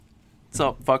What's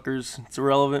up, fuckers? It's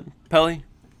irrelevant. Pelly,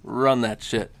 run that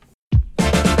shit.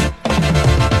 Hang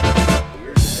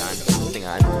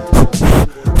on.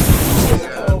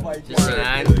 Oh my God.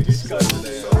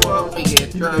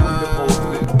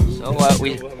 So what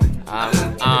we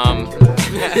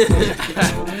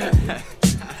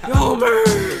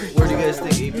Yomer! Where do you guys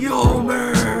think AP?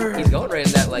 Yomer! He's going right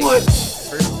in that like What?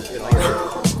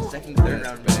 first, second, third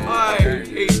round. I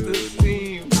hate this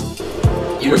team.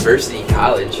 University,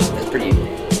 college. That's pretty,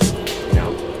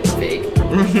 fake.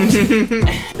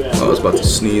 I was about to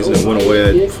sneeze and it went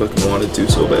away. I fucking wanted to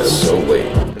so bad. So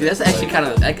late. Dude, that's actually kind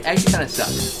of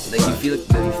sucks. Like you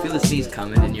feel the sneeze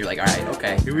coming and you're like, all right,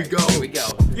 okay, Here we go.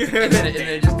 and then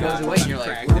it just goes away and you're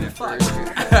like, what the fuck? It's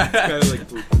kind of like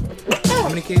poop. How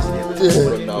many cases do you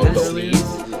have? No, No, sneeze.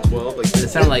 12, like It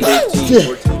sounded like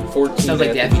 14. sounds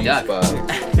like Daffy Duck.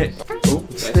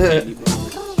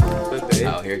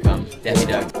 Oh, here it comes, Daffy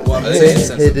Duck. Well, I'm saying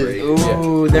since the break.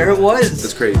 Ooh, there it was.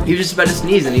 That's crazy. He was just about to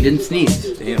sneeze and he didn't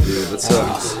sneeze. Damn, dude, that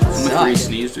sucks. I'm a free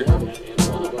sneezer.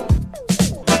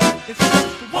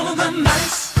 One of them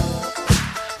nights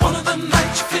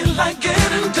you feel like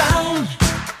getting down.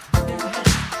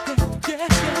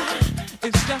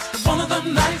 It's just one of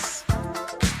them nights.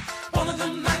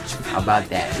 How about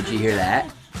that? Did you hear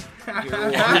that?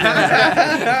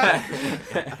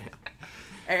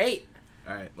 All right.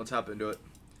 Alright, let's hop into it.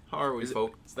 How are we,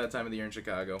 folk? It's that time of the year in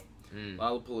Chicago.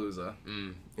 Lollapalooza.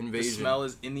 Invasion. The smell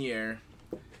is in the air.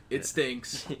 It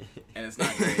stinks. And it's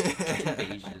not great.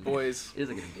 Invasion. Boys. It is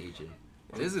like an invasion.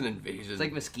 It is an invasion. It's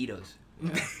like mosquitoes.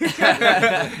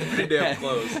 Pretty damn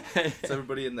close. It's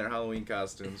everybody in their Halloween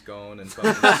costumes going and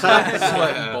fucking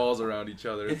sweating balls around each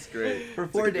other. It's great. For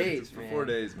It's 4 like days, for man. 4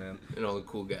 days, man. and all the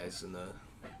cool guys in the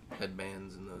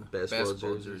headbands and the Basketball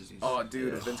basketball jerseys. jerseys. Oh,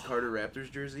 dude, a Vince Carter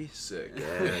Raptors jersey? Sick.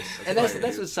 Yes. And that's fire,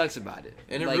 what dude. sucks about it.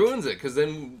 And it Like, ruins it, because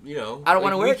then, I don't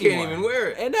wanna wear it We can't anymore. even wear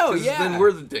it. I know, 'cause yeah. Then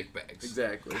we're the dickbags.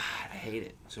 Exactly. I hate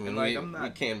it. So, I mean, And, like, we, I'm not- we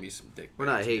can be some dickbags. We're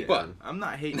not hating. But I'm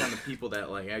not hating on the people that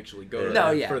like actually go to No,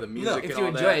 that yeah. for the music If and you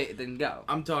all enjoy that. it, then go.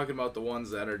 I'm talking about the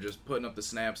ones that are just putting up the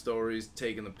snap stories,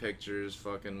 taking the pictures,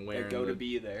 fucking wearing. Go to the-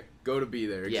 be there. Go to be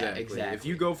there. Yeah, Exactly. exactly. If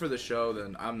you go for the show,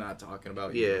 then I'm not talking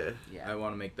about you. Yeah. Yeah. I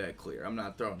want to make that clear. I'm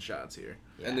not throwing shots here.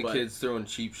 And the But- kids throwing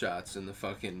cheap shots in the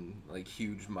fucking, like,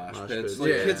 huge mosh Mosh pits. pits. Like,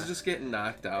 Yeah. kids just getting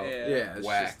knocked out. Yeah, it's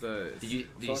Whack. just the. Did you see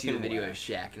the Fucking video whack. of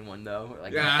Shaq in one though?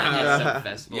 Like Yeah. at some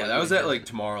festival. Yeah, He that was just- at, like,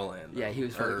 Tomorrowland. Yeah, he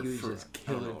was Or just for- I don't know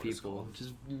killing what it's people, called.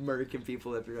 just murking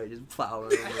people left and right, just plowing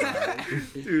them around.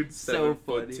 Dude, So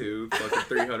 7'2", fucking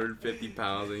 350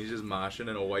 pounds, and he's just moshing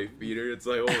in a wife beater. It's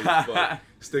like, holy fuck.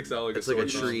 Sticks out like It's a like a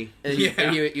sore thumb. tree. And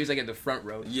he was like in the front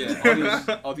row.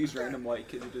 Yeah. All these random white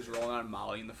kids are just rolling on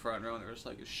Molly in the front row, and they're just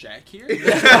like, "Is Shaq here?"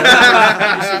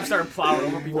 Just start plowing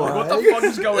over people. Like, what the fuck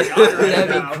is going on right That'd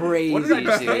now? be crazy. What did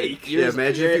I dude. fake? You're Yeah, just-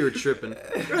 imagine if you were tripping.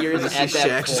 You're You just see at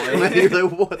that Shaq point. coming, you're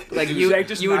like, what? Like Dude, you, Shaq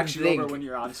just you would knocks you over think, when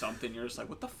you're on something. You're just like,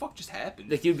 "What the fuck just happened?"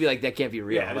 like you'd be like, that can't be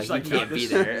real. Yeah, like it's you like, can't no, be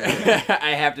this- there.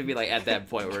 I have to be like at that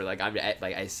point where like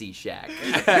I see Shaq.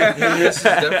 This is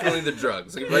definitely the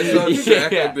drugs. Like, if I saw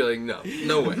Shaq, Yeah. I'd be like, no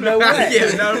way. No way.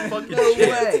 Yeah, no fucking No shit.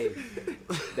 way.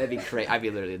 That'd be crazy. I'd be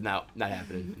literally not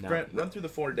happening. No. Brent, run through the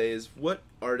 4 days. What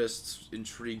artists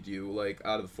intrigued you, like,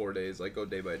 out of the 4 days? Like, go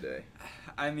day by day.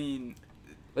 I mean,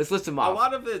 Let's list them a off.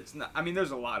 lot of it's not. I mean,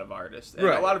 there's a lot of artists, and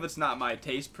Right. a lot of it's not my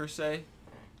taste per se.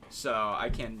 So I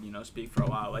can't, speak for a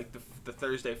lot. Like the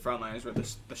Thursday frontliners were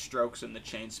the Strokes and the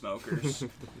Chainsmokers.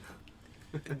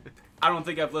 I don't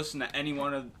think I've listened to any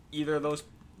one of either of those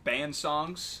band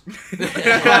songs.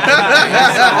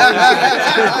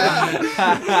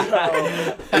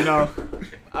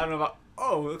 I don't know about.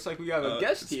 Oh, it looks like we got a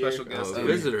guest here. Special guest. A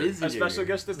visitor. A special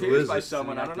guest appears by is it?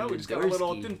 someone. I don't know. We just got a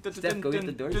little dun, dun, Steph, dun, go dun, get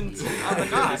the dun, door dun, keys. on the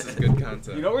nod. This is good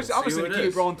content. I'm See just gonna who it keep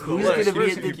is. rolling through Who's the list. gonna be We're at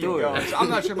just the gonna keep door? going. So I'm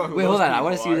not sure about who. Wait, those hold on. I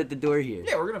want to people see who's are. at the door here.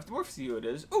 Yeah, we're gonna see who it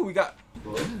is. Oh, we got.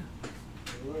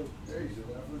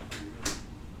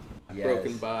 Yes.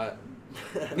 Broken bot.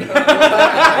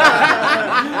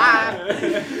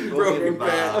 Broken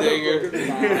bad dinger.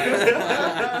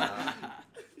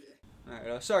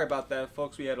 Alright, sorry about that,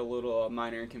 folks. We had a little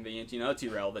minor inconvenience. It's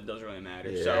irrelevant. Doesn't really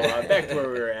matter. So back to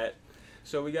where we were at.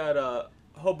 So we got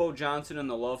Hobo Johnson and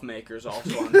the Lovemakers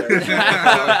also on there.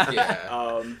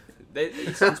 Yeah.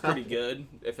 It sounds pretty good.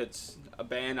 If it's a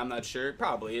band, I'm not sure.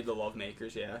 Probably the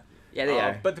Lovemakers, yeah. Yeah, they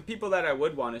are. But the people that I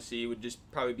would want to see would just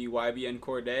probably be YBN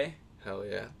Corday, Hell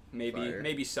yeah. Fire.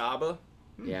 maybe Saba.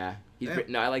 Yeah. Yeah.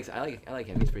 No, I like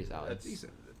him. He's pretty solid. That's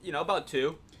decent. About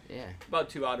two. Yeah. About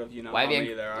two out of how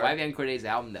many there are. YBN Corday's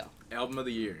album though. Album of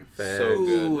the year. So good.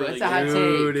 Ooh, Really that's a hot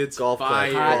Dude, take. it's Golf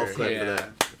fire. clap. Golf Hot clap for Yeah.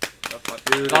 that.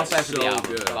 Dude, Golf it's clap for the so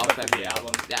album. good. Golf clap for the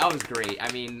album. The album's great.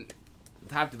 I mean,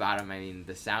 top to bottom, I mean,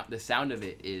 the sound of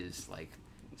it is like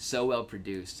so well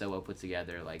produced, so well put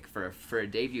together. Like for a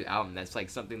debut album, that's like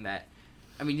something that,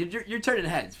 I mean, you're turning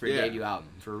heads for a debut album,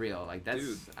 for real. Like that's,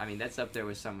 Dude. I mean, that's up there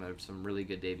with some really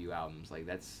good debut albums. Like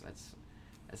that's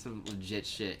some legit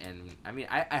shit. And I mean,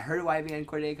 I heard YBN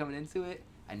Cordae coming into it.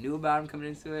 I knew about him coming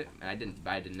into it, and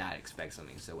I did not expect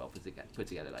something so well put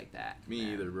together like that.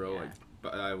 Me either, bro. Yeah. Like,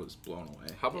 but I was blown away.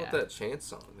 How about Yeah. that Chance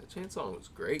song? That Chance song was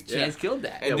great. Chance killed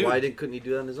that. And Yeah, dude- why couldn't he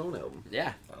do that on his own album?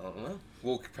 Yeah. I don't know.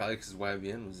 Well, probably because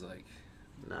YBN was like,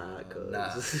 Nah,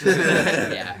 nah.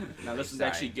 Yeah. No, this is Sorry.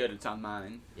 actually good. It's on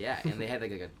mine. Yeah, and they had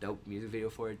like a dope music video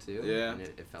for it too. Yeah. And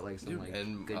it felt like some Dude, like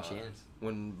and, good uh, chance.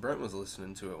 when Brent was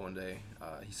listening to it one day,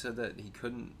 he said that he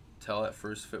couldn't tell at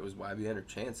first if it was YBN or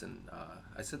Chance, and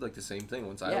I said like the same thing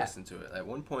once I Yeah. listened to it. At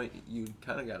one point, you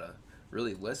kind of gotta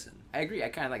really listen. I agree. I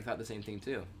kind of like thought the same thing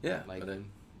too. Yeah, Like- but then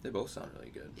they both sound really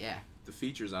good. Yeah. The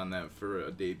features on that for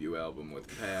a debut album with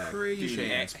Pac, Crazy.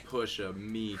 Chance, Pusha,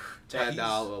 Meek, Ty He's-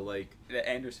 Dolla, like The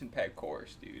Anderson .Paak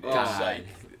chorus, dude. Oh, It's God. like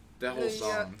that whole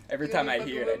song. every time I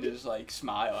hear it, I just like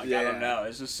smile. Like I Yeah. don't know.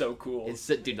 It's just so cool. It's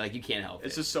dude, like you can't help it.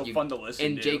 It's just so You- fun to listen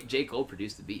And to. J. Cole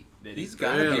produced the beat. He's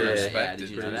gotta Really? be Yeah, Yeah, respected. did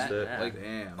you know produced that? it. Yeah. Like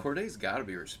Damn. Corday's gotta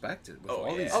be respected with Oh,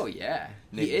 all yeah. these Oh yeah,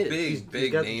 big, he is.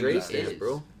 big got the names. Dre on stamp, his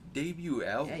bro. Debut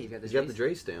album. Yeah, you got the. He's got the Dre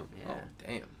Dre stamp. Yeah. Oh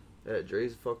damn. Yeah,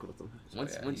 Dre's fucking with him.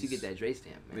 Once yeah, once you he's- get that Dre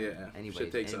stamp, man. Yeah, Anybody's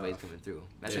shit takes off. coming through.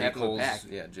 That's J. what happened with Cole's, Pac.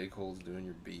 yeah, J. Cole's doing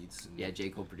your beats. And Yeah, J.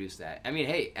 Cole produced that. I mean,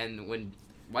 hey, and when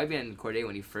YBN Cordae,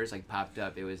 when he first like popped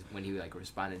up, it was when he like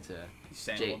responded to He J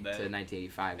sampled that. to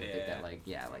 1985 and did Yeah.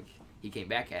 that like he came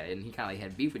back at it and he kind of like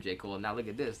had beef with J. Cole, and now look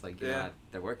at this, like you Yeah. know,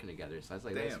 they're working together. So that's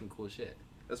like that's Damn. some cool shit.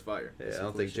 That's fire. Yeah, I Some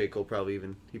don't cool think shit. J.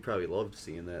 Cole he probably loved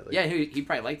seeing that. Like, Yeah, he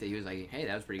probably liked it. He was like, hey,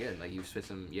 that was pretty good. Like you spit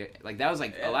some, yeah, like that was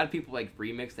like Yeah. a lot of people like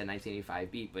remixed that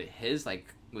 1985 beat, but his like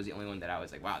was the only one that I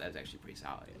was like, wow, that's actually pretty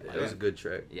solid. yeah, Like, that was a good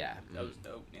track. yeah. That was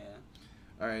dope. Yeah.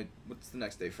 All right, what's the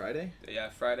next day? Friday? Yeah,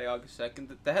 Friday, August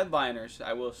 2nd. The headliners,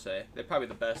 I will say, they're probably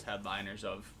the best headliners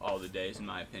of all the days, in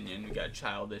my opinion. We got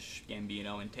Childish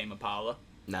Gambino and Tame Impala.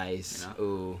 Nice. You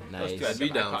Ooh, Those nice. two I'd be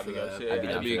down probably for go that. to. I'd be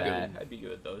down for good. that. I'd be good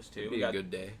with those two. It'd We be a got good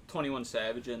day. 21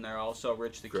 Savage in there also,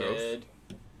 Rich the Growth. Kid.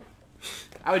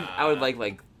 I would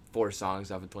like 4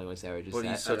 songs off of 21 Savage's But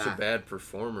he's set. such a bad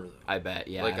performer, though. I bet,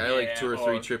 yeah. Like, I like 2 or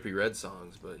 3 or- Trippie Redd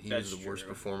songs, but he was That's the worst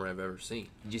true. performer I've ever seen.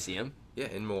 Did you see him? Yeah,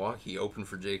 in Milwaukee, he opened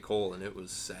for J. Cole, and it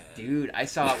was sad. Dude, I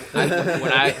saw when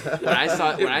I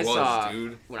saw It was,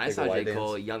 dude. when I Like saw a J. white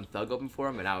Cole, dance. Young Thug open for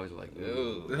him, and I was like,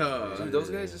 ooh. Ew. Oh, Dude, those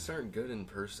guys just aren't good in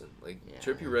person. Like, Yeah.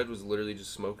 Trippie Redd was literally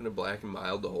just smoking a black and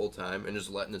mild the whole time and just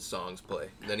letting his songs play.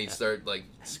 And then he'd start, like,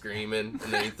 screaming,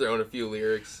 and then he'd throw in a few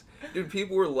lyrics. Dude,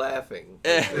 people were laughing.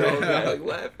 They all got, like,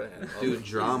 laughing. I was Dude, like,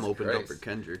 Drum Jesus opened up Christ. for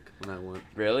Kendrick when I went.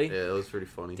 Really? Yeah, it was pretty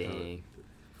funny. Dang.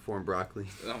 Form broccoli.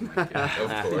 Oh my god.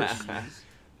 Of course.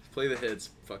 Play the hits,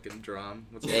 fucking drum.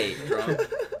 What's Hey. the drum?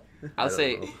 I'll I don't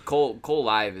say know. Cole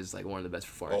live is like one of the best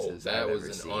Oh, performances that I've was ever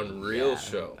an seen. unreal Yeah,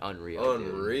 show. Unreal. dude.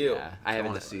 Unreal. Yeah. I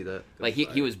haven't want to see that. Like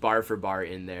he was bar for bar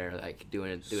in there, like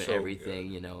doing So everything,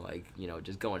 good. you know, like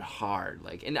just going hard.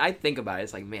 Like, and I think about it,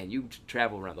 it's like, man, you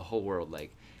travel around the whole world.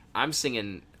 Like,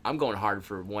 I'm going hard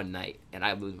for one night, and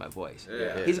I lose my voice.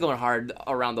 Yeah. He's going hard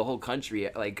around the whole country,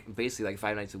 like basically like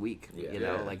 5 nights a week. Yeah. You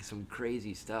know, Yeah. like some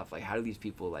crazy stuff. Like, how do these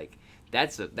people like?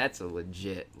 That's a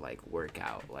legit like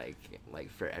workout,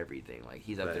 like for everything. Like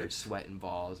he's up there Facts. sweating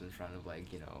balls in front of like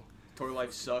Tour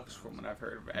life sucks from what I've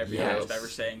heard of every Yes. artist ever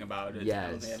saying about it. I don't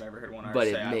Yes. think I've ever heard one artist but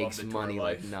say, it I love makes the tour money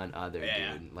life. like none other,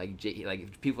 Yeah. dude.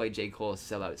 Like people like J. Cole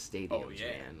sell out stadiums, Oh, yeah.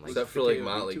 man. Like, Except for, the like, KOD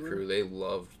Motley tour? Crue, they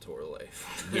loved tour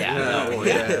life. yeah, no, Oh,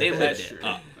 yeah, yeah. they lived That's it true.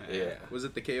 up. Yeah. Was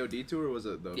it the KOD tour or was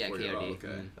it the Yeah, 40 KOD. Oh, okay.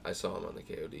 Mhm. I saw him on the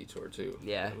KOD tour, too.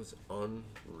 Yeah. It was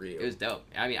unreal. It was dope.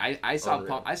 I mean, I saw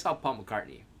Unreal. I saw Paul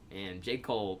McCartney, and J.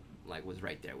 Cole like was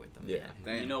right there with them. Yeah. man.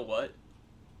 Damn. You know what?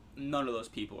 None of those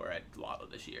people are at Lala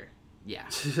this year. Yeah,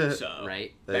 So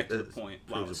right. back to the That point,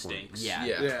 proves Lala the point. stinks. Yeah.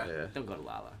 Yeah. Yeah. Don't go to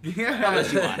Lala Yeah.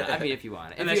 unless you wanna. I mean, if you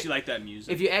wanna. Unless If you like that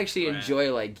music. if you actually Right.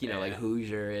 enjoy like Yeah. like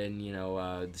Hoosier and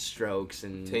the Strokes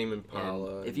and Tame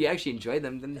Impala. and if you actually enjoy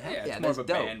them, then heck yeah, yeah, it's more that's of a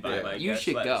dope. band vibe. Yeah. I You guess,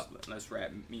 should less, go. less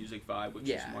rap music vibe, which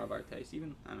Yeah. is more of our taste.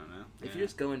 Even I don't know. If Yeah. you're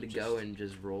just going to Just- go and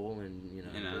just roll and You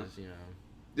know.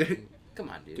 just, come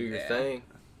on, dude. Do your Yeah. thing.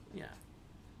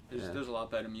 There's, Yeah. there's a lot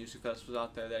better music festivals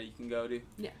out there that you can go to.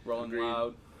 Yeah. Rolling Agreed.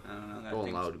 Loud. I don't know. That Rolling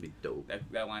thing's- Loud would be dope.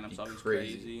 That lineup's Be always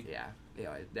crazy. crazy. Yeah, they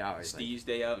always like, Steve's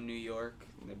Day out in New York.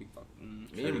 That'd be fucking. Me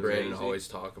pretty and Brandon crazy. always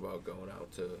talk about going out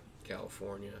to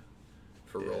California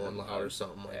for Yeah. Rolling Loud or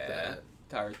something like Yeah.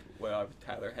 that.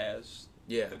 Tyler has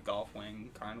Yeah. the Golf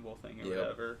Wing Carnival thing or Yep. And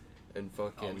whatever.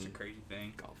 fucking. Always a crazy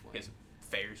thing. golf He has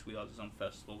Ferris wheel has its own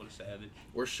festival with a Savage.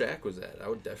 Where Shaq was at, I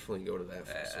would definitely go to that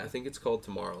festival. I think it's called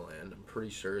Tomorrowland. I'm pretty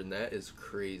sure, and that is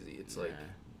crazy. It's like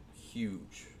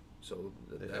huge. So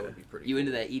that would be pretty. You cool.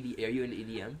 into that ED? Are you into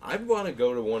EDM? I'd want to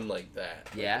go to one like that.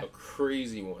 Like Yeah? a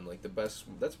crazy one, like the best.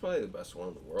 That's probably the best one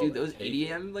in the world. Dude, I'd those take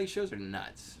EDM like shows are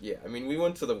nuts. Yeah, I mean, we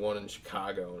went to the one in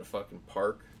Chicago in a fucking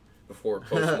park before a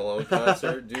Post Malone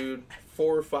concert, dude.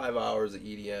 4 or 5 hours of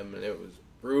EDM, and it was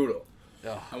brutal.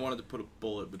 I wanted to put a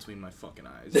bullet between my fucking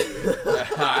eyes. Dude.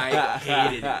 I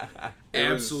hated it.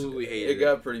 Absolutely hated it. It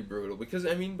got pretty brutal because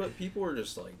I mean, but people were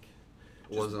just like.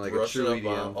 It wasn't like a rushing true up EDM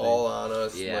on, thing. all on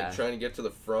us, Yeah. like trying to get to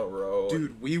the front row.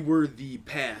 Dude, we were the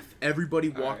path. Everybody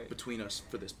walked Alright. between us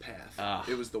for this path. Ah.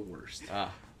 It was the worst.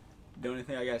 The only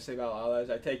thing I gotta say about Lala is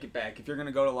I take it back. If you're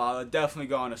gonna go to Lala, definitely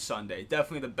go on a Sunday.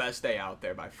 Definitely the best day out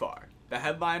there by far. The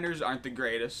headliners aren't the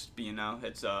greatest, but you know,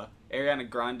 it's Ariana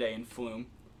Grande and Flume.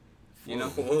 You know?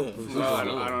 Flume. Oh,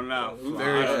 I don't know.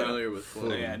 Very I don't know. familiar with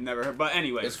Flume. Yeah, never heard. But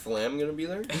anyways, Is Flam gonna be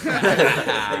there?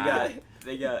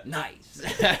 they got Nice.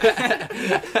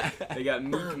 they got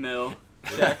Meek Mill,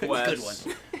 Shaq West.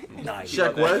 Nice.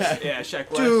 Shaq West? Yeah, Shaq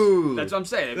West. Dude. That's what I'm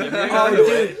saying. If you're Oh, gonna do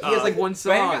dude, it, he has like one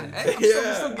song. I'm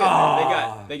still good.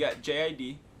 Oh. They got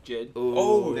JID, Jid.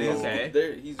 Oh,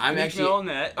 Okay. He's I'm Meek actually- Mill and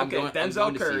that. I'm Okay, going- I'm Denzel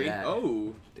going to see Curry, that.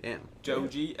 Oh. Damn.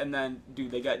 Joji, and then dude,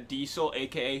 they got Diesel,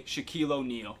 aka Shaquille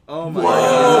O'Neal. Oh my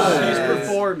He's god.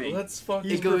 performing. Let's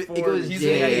fucking. It goes He's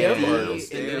JID, an AM and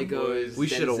artist. then it goes We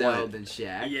shoulda Denzel, went. then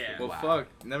Shaq. Yeah. Well, Wow.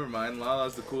 fuck. Never mind.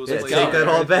 Lala's the coolest Let's place. take that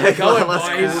all back. Going, Let's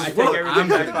boys. go. I take everything I'm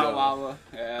back gonna about go. Lala.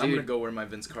 Yeah. I'm Dude. gonna go wear my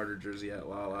Vince Carter jersey at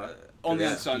Lala. Only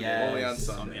on Yeah. Sunday. Yes. Only on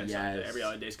Sunday. Only on Yes. Sunday. Every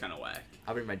other day's kind of whack.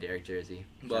 I'll bring my Derek jersey.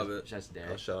 Love it. Just I'll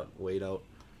Derek. shout Wade out.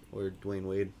 Or Dwayne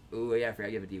Wade. Ooh, yeah, I forgot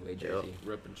I give a D-Wade jersey.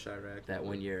 Ripping Chirac. That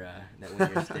 1 year,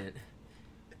 stint.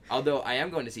 Although I am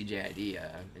going to see JID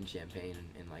in Champaign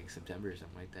in like September or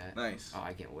something like that. Nice. Oh,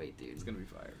 I can't wait, dude. It's gonna be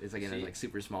fire. It's like in a See? like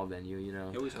super small venue, you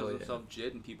know. He always Hell calls yeah. himself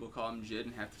Jid, and people call him Jid,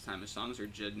 and half the time his songs are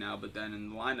Jid now. But then in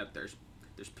the lineup, there's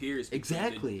peers.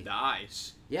 Exactly. The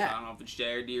eyes. Yeah. So I don't know if it's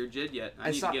JID or Jid yet. I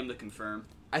I need saw- to get him to confirm.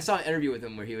 I saw an interview with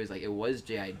him where he was like, it was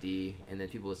JID, and then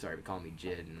people started calling me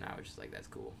Jid, and I was just like, that's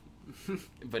cool.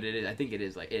 But it is. I think it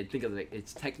is like. I think of like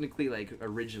it's technically like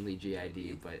originally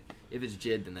JID, but if it's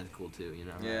Jid, then that's cool too. You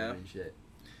know. Yeah. And shit.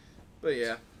 But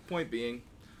yeah, point being,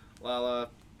 Lala,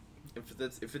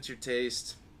 if it's your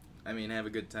taste, I mean, have a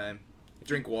good time.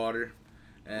 Drink water.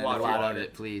 And A Water. if you're- lot of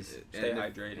it, please. Stay and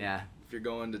hydrated. Yeah. If you're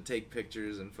going to take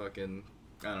pictures and fucking,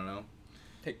 I don't know,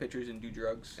 Take pictures and do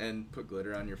drugs. and put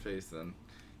glitter on your face, then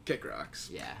kick rocks.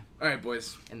 Yeah. All right,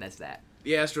 boys. And that's that.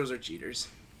 The Astros are cheaters.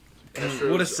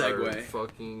 Astros What a are segue.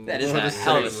 Fucking. That is What a a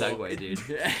hell of a segue. segue,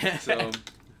 dude. So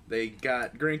they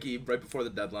got Greinke right before the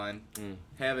deadline, Mm.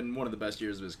 having one of the best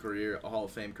years of his career, a Hall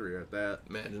of Fame career at that.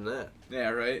 Imagine that. Yeah,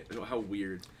 right? How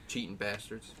weird. Cheating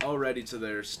bastards. Already to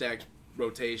their stacked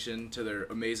rotation, to their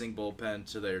amazing bullpen,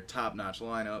 to their top-notch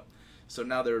lineup. So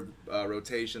now their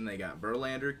rotation, they got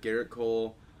Verlander, Garrett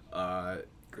Cole,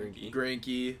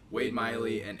 Greinke, Wade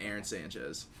Miley, and Aaron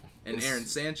Sanchez. And Aaron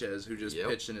Sanchez, who just Yep.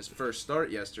 pitched in his first start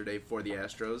yesterday for the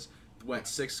Astros, went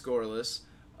 6 scoreless,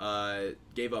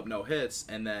 gave up no hits,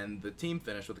 and then the team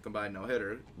finished with a combined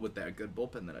no-hitter with that good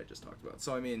bullpen that I just talked about.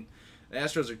 So, I mean, the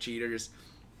Astros are cheaters.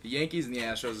 The Yankees and the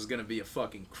Astros is going to be a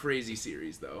fucking crazy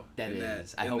series, though. That in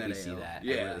is. I in hope that we see AL. that.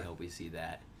 Yeah. I really hope we see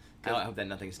that. I hope that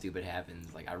nothing stupid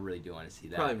happens. Like, I really do want to see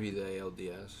that. Probably be the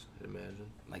ALDS, I'd imagine.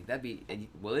 Like, that'd be.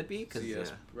 Will it be? Because CS,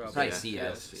 yeah. probably. probably Yeah,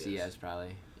 CS. CS. CS,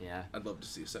 probably. Yeah. I'd love to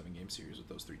see a 7-game series with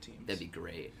those 3 teams. That'd be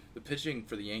great. The pitching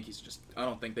for the Yankees I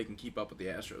don't think they can keep up with the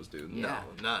Astros, dude. Yeah.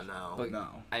 No, not now. But- No.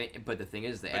 But the thing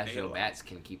is, the But Astro Halo. bats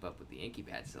can keep up with the Yankee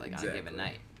bats, like, on a given Exactly.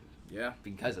 night Yeah.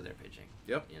 because of their pitching.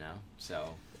 Yep. You know?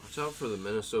 So. Watch out for the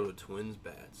Minnesota Twins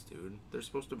bats, dude. They're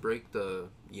supposed to break the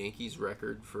Yankees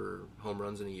record for home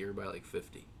runs in a year by like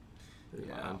 50. They're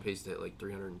Yeah. on pace to hit like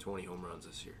 320 home runs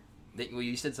this year. Well,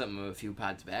 you said something a few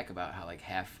pods back about how like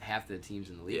half the teams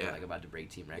in the league Yeah. are like about to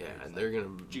break team records. Yeah, and Like, they're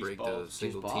gonna Juice break the balls.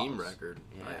 single Juice team balls. record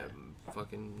by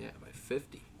Yeah. by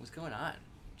 50. what's going on?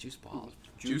 Juice balls.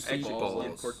 Juicy Actually, balls.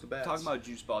 yeah, Cork the bats. Talking about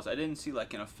juice balls, I didn't see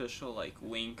like an official like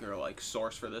link or like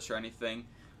source for this or anything,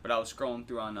 but I was scrolling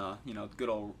through on good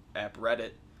old app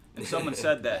Reddit, and someone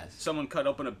said that Yes. someone cut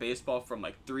open a baseball from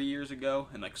like 3 years ago,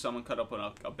 and like someone cut open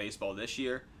a baseball this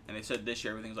year, and they said this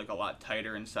year everything's like a lot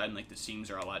tighter inside, and like the seams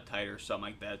are a lot tighter, something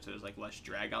like that, so there's like less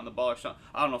drag on the ball or something.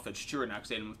 I don't know if it's true or not, 'cause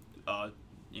they didn't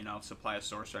supply a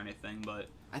source or anything, but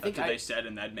I that's think what they said,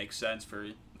 and that makes sense for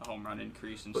a home run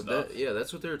increase and But stuff.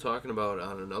 that's what they were talking about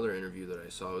on another interview that I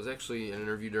saw. It was actually an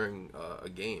interview during a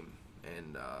game,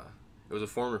 and It was a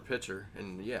former pitcher,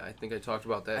 and yeah, I think I talked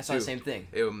about that I saw too. the same thing.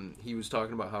 He was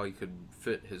talking about how he could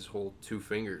fit his whole 2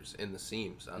 fingers in the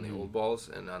seams on the old balls,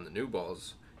 and on the new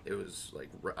balls, it was like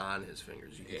on his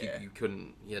fingers. You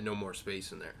couldn't. He had no more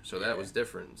space in there, so that was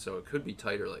different. So it could be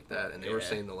tighter like that, and they were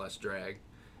saying the less drag.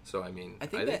 So I mean, I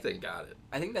think they got it.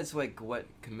 I think that's like what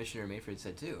Commissioner Mayford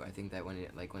said too. I think that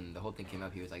when the whole thing came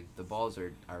up, he was like, the balls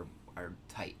are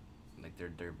tight, like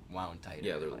they're wound tight.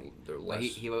 Yeah, like, they're like,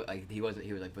 less. he was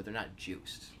like, but they're not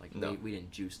juiced. Like No. we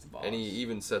didn't juice the balls. And he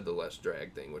even said the less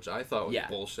drag thing, which I thought was Yeah.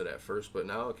 bullshit at first, but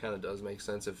now it kind of does make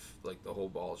sense if like the whole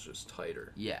ball is just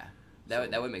tighter. Yeah,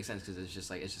 that would make sense because it's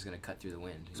just gonna cut through the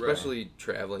wind. Especially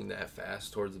traveling that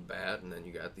fast towards the bat, and then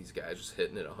you got these guys just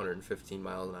hitting it 115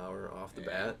 miles an hour off the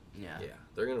bat. Yeah. Yeah,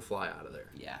 they're gonna fly out of there.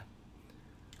 Yeah.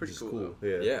 Pretty It's cool.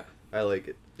 Yeah. Yeah, I like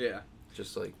it. Yeah.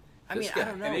 just like I this mean, guy. I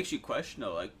don't know. It makes you question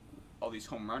though, like all these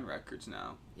home run records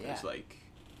now. Yeah. It's like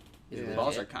Is it the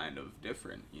balls legit? are kind of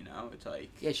different, you know. It's like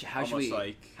Yeah. How should almost we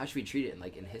like how should we treat it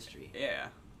in history? yeah,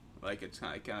 like it's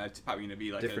kind of it's probably gonna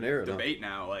be like Different a era, though. debate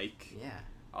now. Like Yeah.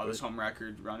 all this home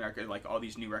run record, like all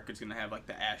these new records gonna have like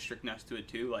the asterisk next to it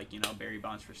too. Like, you know, Barry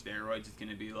Bonds for steroids. It's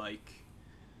gonna be like,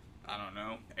 I don't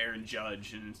know, Aaron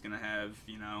Judge, and it's gonna have,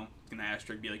 you know, it's gonna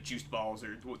asterisk be like juiced balls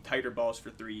or tighter balls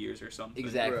for 3 years or something.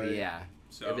 Exactly. Right. Yeah.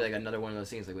 So It'd be like another one of those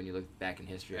things. Like when you look back in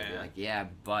history, I'd be Yeah. like, yeah,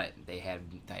 but they had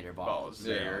tighter balls. balls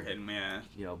you there know? hitting, yeah.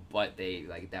 You know, but they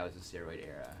that was the steroid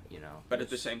era. You know. But at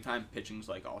the same time, pitching's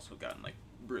like also gotten like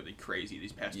really crazy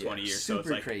these past Yeah, 20 years. So it's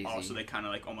super like crazy. also they kind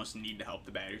of like almost need to help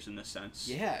the batters in this sense.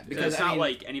 Yeah, Because because it's I not mean,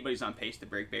 like anybody's on pace to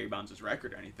break Barry Bonds'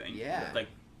 record or anything. Yeah. Like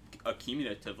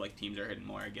accumulative, like teams are hitting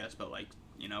more, I guess, but like,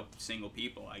 you know, single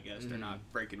people, I guess, they're Mhm.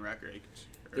 not breaking records.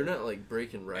 They're not like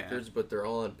breaking records, but they're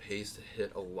all on pace to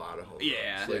hit a lot of home runs.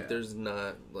 Yeah. Like Yeah. there's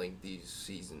not like these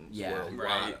seasons Yeah. where a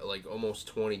Right. lot, like almost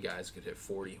 20 guys could hit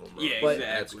 40 home runs. Yeah, But-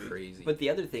 That's exactly. crazy. But the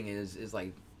other thing is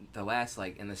like the last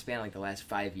in the span of the last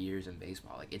 5 years in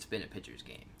baseball, like it's been a pitcher's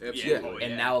game. Absolutely. Oh,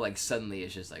 And yeah. now, suddenly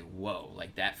it's just like, whoa,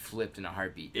 like that flipped in a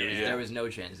heartbeat. There was no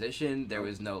transition. There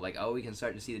was no we can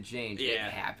start to see the change. It Yeah.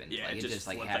 happened. Yeah, Like it it just just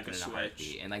flipped like happened a in a switch.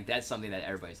 heartbeat. And that's something that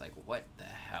everybody's like, what the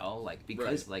hell? Like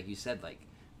because like you said, like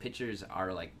pitchers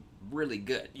are like really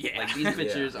good. Yeah. Like these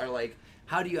pitchers are like,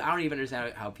 I don't even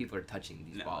understand how people are touching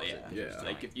these No, balls. yeah. that pitchers Yeah. are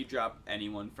Like throwing. if you drop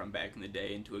anyone from back in the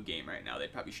day into a game right now,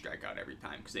 they'd probably strike out every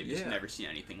time because they've just Yeah. never seen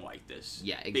anything like this.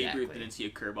 Yeah, Babe exactly. Ruth didn't see a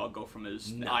curveball go from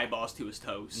his No. eyeballs to his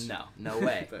toes. No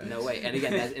way, no way. And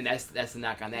again, that's the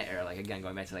knock on that era. Like again,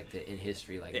 going back to in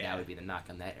history, like Yeah. that would be the knock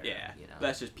on that era. Yeah, you know.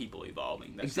 that's just people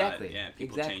evolving. That's Exactly, Not,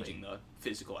 people exactly. changing the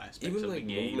physical aspects Even of like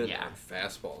the game. movement Yeah. on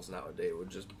fastballs nowadays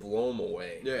would just blow him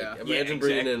away. Yeah. Like, Yeah, imagine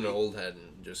bringing in an exactly. old head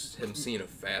and just him seeing a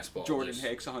fastball. Jordan just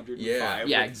Hicks, 105. Yeah.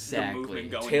 Yeah, with exactly. The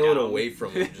movement going tailing down. away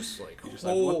from him, just like, You're just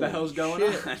like, what the holy hell's going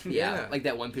shit. on? yeah, like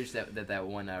that one pitch that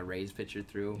one Rays pitcher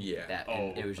threw. Yeah. That Oh,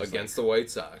 and it was just against like, the White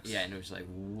Sox. Yeah, and it was like,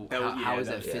 That was- how yeah, is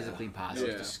that that was- physically That possible?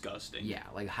 was Yeah. disgusting. Yeah,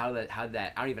 like how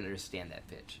that I don't even understand that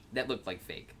pitch. That looked like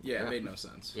fake. Yeah, it made no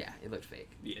sense. Yeah, it looked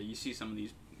fake. Yeah, you see some of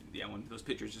these. Yeah, when those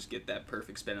pitchers just get that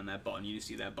perfect spin on that ball, and you just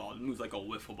see that ball move like a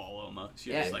wiffle ball almost.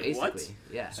 You're Yeah, just like, basically. what?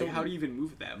 Yeah. So how do you even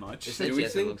move it that much? It's Do we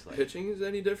Yes, it think looks like. pitching is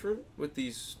any different with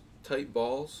these tight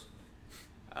balls?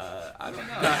 I don't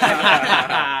know.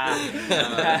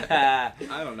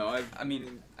 I don't know. I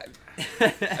mean,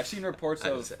 I've seen reports I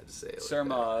of just had to say it like some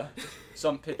that.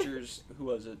 some pitchers. Who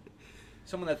was it?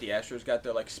 Someone that the Astros got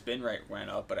their spin rate went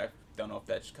up, but I don't know if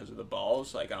that's because of the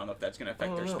balls. I don't know if that's gonna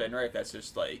affect their know. spin rate. If that's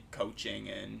just coaching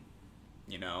and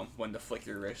when to flick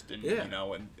your wrist and Yeah.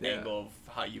 and Yeah. angle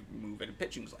of how you move it. And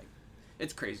pitching's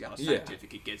it's crazy how Yeah.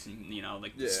 scientific it gets, and the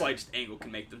Yeah. slightest angle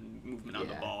can make the movement on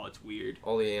the Yeah. ball. It's weird.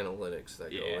 All the analytics that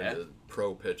go Yeah. into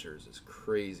pro pitchers is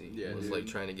crazy. Yeah, It was dude. like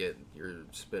trying to get your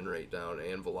spin rate down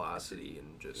and velocity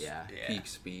and just Yeah. Yeah. peak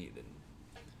speed. And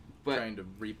But trying to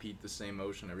repeat the same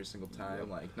motion every single time, Yep.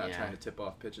 like not Yeah. trying to tip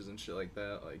off pitches and shit like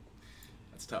that. Like,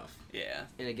 that's tough. Yeah.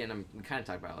 and again, we kind of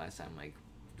talked about it last time. Like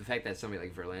the fact that somebody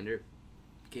like Verlander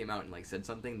came out and said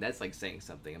something, that's saying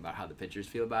something about how the pitchers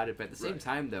feel about it. But at the same Right.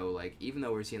 time, though, even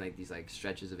though we're seeing these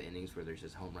stretches of innings where there's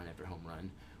just home run after home run,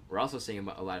 we're also seeing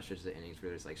a lot of stretches of innings where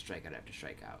there's strikeout after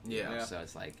strikeout. you Yeah. know? Yeah. So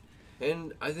it's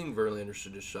And I think Verlander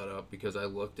should just shut up because I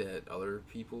looked at other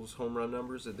people's home run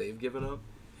numbers that they've given up,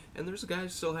 and there's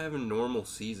guys still having normal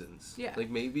seasons. Yeah. Like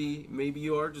maybe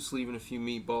you are just leaving a few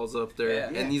meatballs up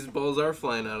there, Yeah. and these balls are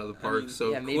flying out of the park. mean,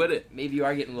 so yeah, maybe, quit it. Maybe you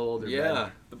are getting a little older.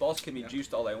 Yeah. But The balls can be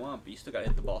juiced all they want, but you still got to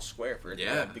hit the ball square for it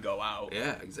to go out.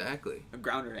 Yeah, exactly. A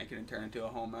grounder ain't going to turn into a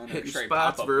home run. Or Hit a your straight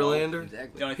spots, pop-up ball. Verlander.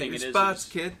 Exactly. The only thing Hit it your is spots,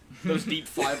 kid. those deep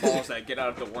fly balls that get out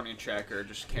of the warning track are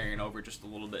just carrying over just a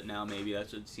little bit now. Maybe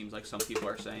that's what it seems like some people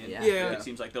are saying. Yeah. Yeah. It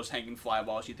seems like those hanging fly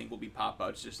balls you think will be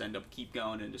pop-outs just end up keep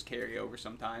going and just carry over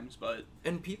sometimes. But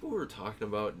And people were talking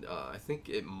about, I think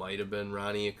it might have been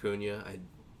Ronnie Acuna.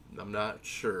 I'm not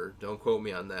sure. Don't quote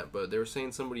me on that. But they were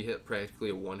saying somebody hit practically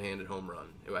a one-handed home run.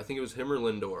 I think it was him or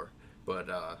Lindor. But,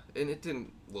 and it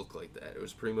didn't look like that. It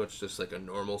was pretty much just like a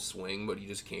normal swing, but he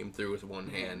just came through with one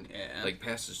hand, Yeah. like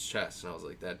past his chest. And I was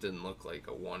like, that didn't look like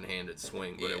a one-handed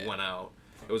swing, but it Yeah. went out.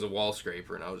 It was a wall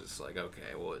scraper, and I was just like,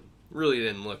 okay, well, it really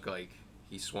didn't look like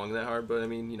he swung that hard. But, I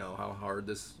mean, you know, how hard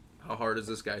is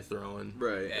this guy throwing?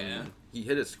 Right. Yeah. And he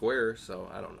hit it square, so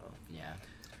I don't know. Yeah.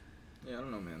 Yeah, I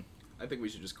don't know, man. I think we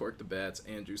should just cork the bats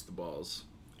and juice the balls.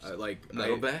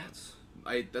 Metal bats?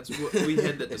 That's what we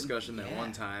had that discussion that Yeah.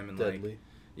 one time, and Deadly.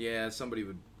 somebody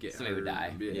would get Somebody would hurt.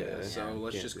 die. Yeah, Yeah. so Yeah.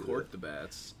 let's Can't just do cork the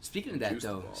bats. Speaking of and that, juice the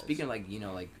though, balls. speaking of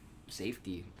like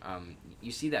safety,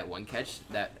 you see that one catch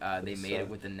that they made it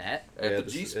with the net. At the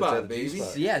this- G-spot, it's at the baby.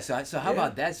 G-spot. So, yeah, so how Yeah.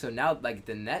 about that? So now like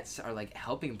the nets are like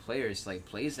helping players, like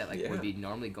plays that like Yeah. would be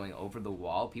normally going over the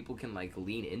wall. People can like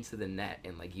lean into the net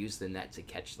and like use the net to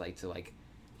catch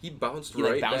He bounced he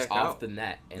right like bounced back off out. the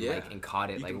net and Yeah. like and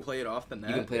caught it. You like can play it off the net.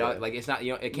 you can play it out like it's not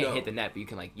it can't No. hit the net, but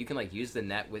you can use the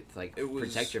net with like It was-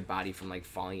 protect your body from like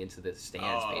falling into the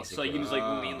stands so basically. you can just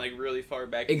like lean like really far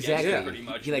back. against Exactly. it pretty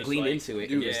much. He like just, leaned into it and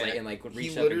dude, just yeah. like and like He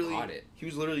reached up and literally, caught it. he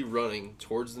was literally running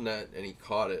towards the net, and he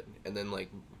caught it, and then like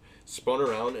spun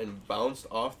around and bounced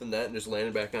off the net and just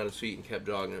landed back on his feet and kept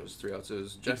jogging. It was 3 outs. It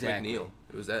was Jeff Exactly. McNeil.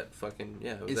 It was that fucking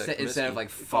It was Instead that of like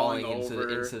Comiskey. falling Falling into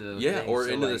over. the Yeah, thing, or so,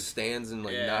 into like, the stands and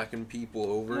like Yeah. knocking people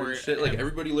over Or- and shit. Like and-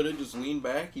 everybody literally just leaned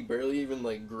back. He barely even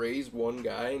like grazed one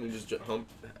guy, and he just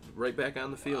humped right back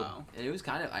on the field. Wow. And it was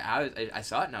kind of I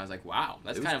saw it and I was like, wow,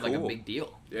 that's It was kind of like a cool. big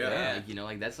deal. Yeah. Like, you know,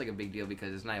 like that's like a big deal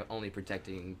because it's not only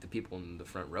protecting the people in the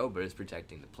front row, but it's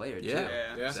protecting the player Yeah. too.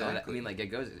 Yeah. So that, I Exactly. mean, like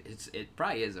it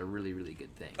probably is a really really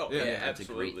good thing. Oh Yeah, yeah, That's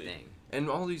absolutely. a great thing. And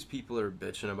all these people are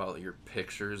bitching about your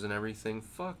pictures and everything.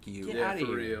 Fuck you. Get Yeah, out for of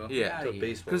here. real. Get Yeah. outta The here.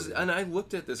 baseball. Because and I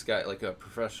looked at this guy like a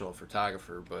professional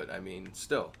photographer, but I mean,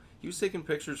 still, he was taking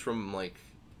pictures from like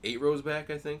 8 rows back,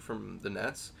 I think, from the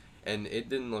nets, and it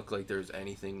didn't look like there was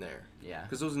anything there. Yeah.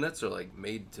 Because those nets are like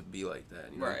made to be like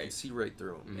that. You know? You can Right. see right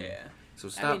through them. Yeah. So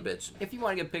I stop mean, bitching. If you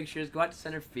want to get pictures, go out to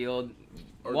center field.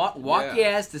 Or- Walk yeah. your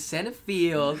ass to center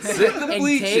field Sit in the and take a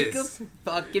bleachers.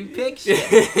 fucking picture.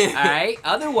 All right.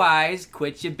 Otherwise,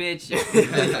 quit your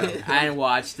bitching and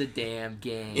watch the damn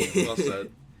game. Well said.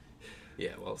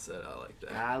 Yeah, well said. I like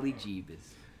that. Golly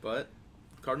jeebus. But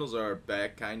Cardinals are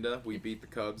back, kinda. We beat the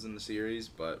Cubs in the series,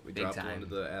 but we Big dropped time. one to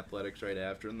the Athletics right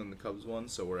after, and then the Cubs won,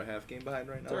 so we're a half game behind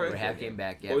right now. It's all right. We're half game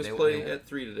back. Yeah, Boys they- play they- at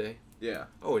 3 today. Yeah.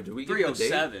 Oh, did we get the date?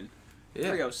 307. Yeah.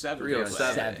 307.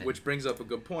 307. Which brings up a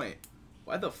good point.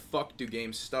 Why the fuck do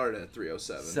games start at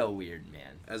 3:07 So weird,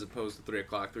 man. as opposed to 3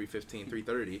 o'clock, 3:15,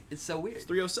 3:30? It's so weird. It's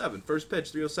 3:07. First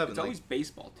pitch, 3:07. It's always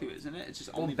baseball too, isn't it? It's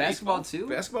just Well, only basketball baseball. too.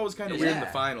 Basketball was kind of Yeah. weird in the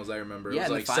finals. I remember. It Yeah, was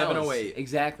in like the finals. 7:08.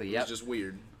 Exactly. It Yep. was just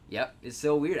weird. Yep. It's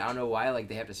so weird. I don't know why. Like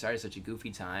they have to start at such a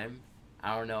goofy time.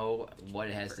 I don't know what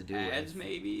it has to do Ads with.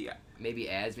 maybe. Maybe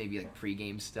ads, maybe like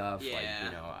pregame stuff. Like Yeah.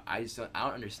 you know, I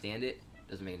don't understand it.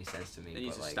 Doesn't make any sense to me. It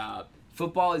needs but to like, stop.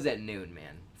 football is at noon,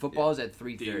 man. Football is at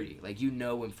 3:30. Like you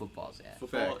know when football's at.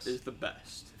 Football Facts. is the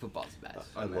best. Football's the best.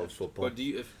 I love football. But do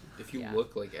you, if you Yeah.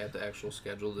 look like at the actual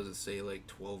schedule, does it say like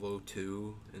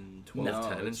 12:02 and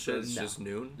 12:10 and it shit? says- It's No. just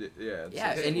noon. Yeah.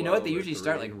 Yeah, it's and you know what? They 12 or usually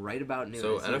start 3. like right about noon.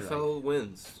 So It's either, NFL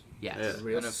wins. Yes. Yeah.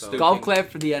 Everybody else is NFL. stupid. Golf clap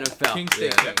for the NFL. King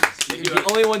State Yeah. games. You're the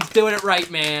only ones doing it right,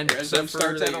 man. Red zone Except for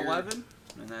starts at your- 11,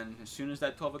 and then as soon as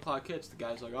that 12 o'clock hits, the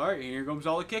guy's like, all right, here comes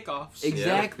all the kickoffs.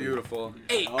 Exactly. Beautiful.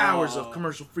 8 Oh. hours of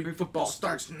commercial-free football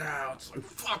starts now. It's like,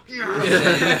 fuck yeah.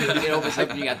 You know, it's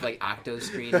like you got like Octo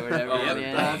screen or whatever. Oh,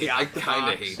 man. the I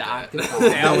kind of hate The that. Octopus. They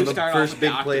Yeah, always when the start first off big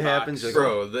with the play Octobox. happens, you're like,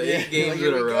 Bro, the Yeah, 8 games like, in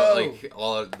here a we row, go. like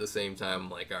all at the same time, I'm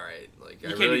like, all right, like You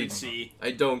I can't really, even see.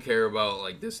 I don't care about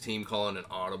like this team calling an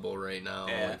audible right now.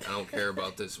 Yeah. Like, I don't care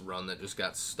about this run that just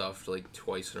got stuffed like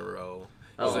twice in a row.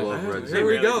 I was like, love "Ah, red here zone. we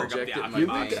Really go. bring up the Inject it in my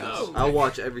Octobox. veins. Here we go. I'll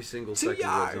watch every single second of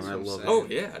yards, it, and I I'm love saying. it. Oh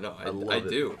yeah, no, I love I it.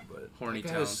 do. But Horny that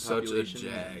guy town is such a population.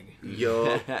 jag.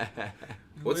 Yo,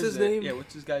 What's Who his is it? name? Yeah,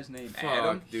 what's this guy's name? Fuck,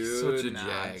 Adam? dude. Such a Nah,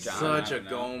 jag. John. Such I a don't know.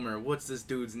 gomer. What's this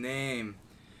dude's name?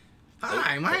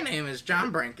 Hi, my name is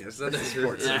John Brankus. That's the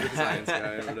sports science guy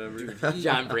or whatever.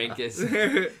 John Brankus. love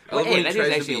when Hey, he that tries is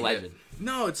to actually a be legend.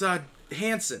 No, it's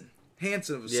Hanson.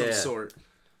 Hanson of Yeah. some sort.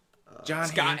 John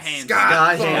Scott Hanson. Hansen.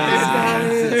 Scott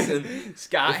Hansen. Hansen.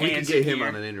 Scott If we could Hansen get him here.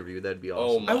 on an interview, that'd be Oh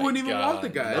awesome. my I wouldn't even want the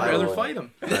God. guy. No. I'd rather fight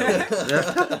him.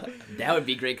 That would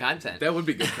be great content. That would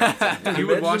be good content. He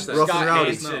would watch that. Rough Scott and rowdy.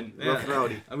 Hansen. Yeah. Rough and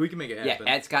rowdy. And we can make it Yeah, happen.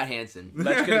 at Scott Hansen.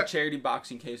 Let's get a charity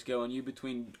boxing case going. You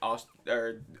between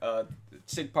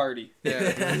Sig Party. Yeah.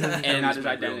 And not his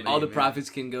my real identity. All the name, profits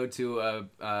can go to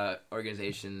a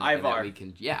organization that Ivar. we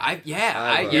can. Ivar.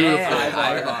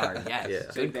 Ivar. Yes. Yeah.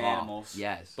 Good Save the call. animals.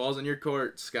 Yes. Balls in your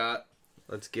court, Scott.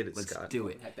 Let's get it, Let's Scott. do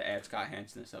it. Have to add Scott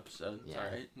Hansen this episode. It's Yeah.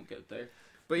 all right. We'll get there.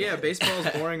 But yeah, baseball's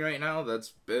boring right now.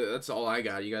 That's all I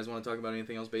got. You guys want to talk about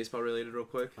anything else baseball related real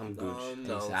quick? I'm good.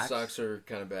 No, Sox? Sox are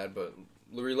kind of bad, but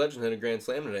Lurie Legend hit a grand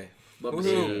slam today. Love to see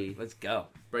Woohoo. it. Hey, let's go.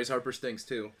 Bryce Harper stinks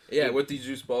too. Yeah, with these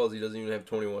juice balls, he doesn't even have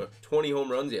 20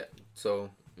 home runs yet. So,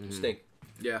 stink.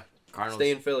 Yeah. Cardinals.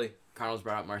 Stay in Philly. Cardinals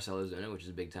brought up Marcel Ozuna, which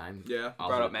is big time. Yeah. Also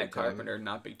Brought up big Matt time. Carpenter,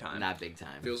 not big time. Not big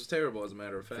time. Feels terrible as a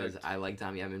matter of Because fact. I like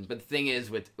Tommy Edman. But the thing is,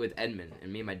 with Edman,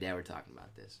 and me and my dad were talking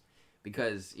about this,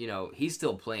 because he's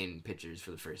still playing pitchers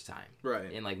for the first time,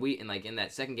 Right. and in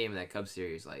that second game of that Cubs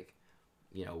series, I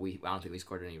don't think we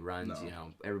scored any runs.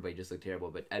 No. Everybody just looked terrible.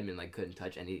 But Edman couldn't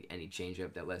touch any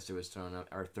changeup that Lester was throwing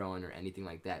or anything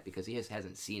like that because he just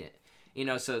hasn't seen it.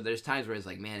 So there's times where it's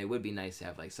like, man, it would be nice to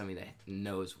have somebody that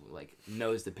knows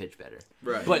the pitch better.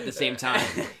 Right. But at the same time,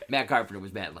 Matt Carpenter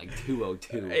was batting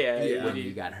 202 Yeah, when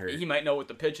he got hurt. He might know what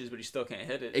the pitch is, but he still can't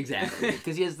hit it. Exactly,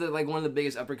 because he has one of the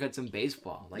biggest uppercuts in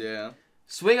baseball. Yeah.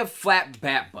 Swing a flat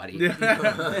bat, buddy. Yeah.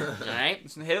 All right.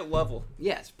 Let's hit it level.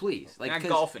 Yes, please. Not 'cause-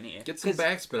 golfing here. Get some 'Cause-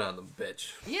 backspin on the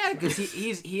bitch. Yeah, because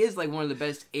he is one of the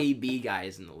best AB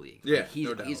guys in the league. Yeah, he's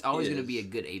no doubt. he's always He going to is. be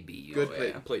a good AB. Good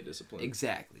yeah. plate discipline.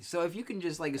 Exactly. So if you can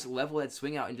just level that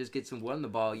swing out and just get some wood on the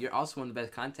ball, you're also one of the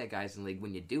best contact guys in the league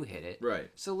when you do hit it. Right.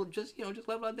 So just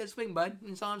level out that swing, bud.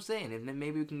 That's all I'm saying, and then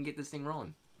maybe we can get this thing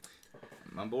rolling.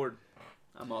 I'm on board.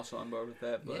 I'm also on board with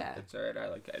that, but Yeah. it's alright. I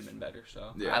like Edmund better,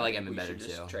 so Yeah. I like Edman we better should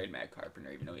just too. trade Matt Carpenter,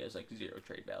 even though he has zero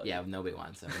trade value. Yeah, nobody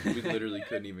wants him. We literally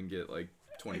couldn't even get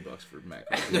 $20 for Matt.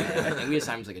 I think we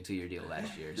assigned him a 2-year deal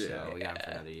last year, so Yeah. we got him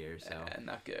for another year. So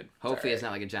Not good. hopefully it's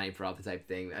not like a Johnny Peralta type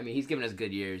thing. I mean, he's given us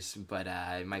good years, but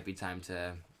it might be time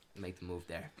to make the move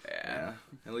there. Yeah.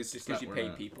 At least Just it's because not you we're pay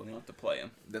not- people, you don't have to play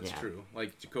them. That's Yeah. true.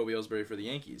 Like Jacoby Ellsbury for the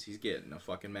Yankees, he's getting a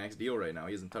fucking max deal right now.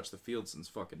 He hasn't touched the field since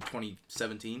fucking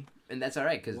 2017. And that's all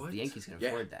right because What? the Yankees can Yeah.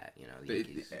 afford that. The They-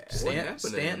 Yankees. happened to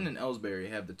Stanton him? and Ellsbury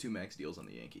have the 2 max deals on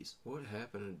the Yankees. What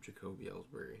happened to Jacoby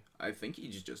Ellsbury? I think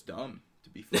he's just dumb, to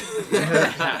be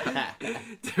fair.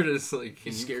 They're just like, can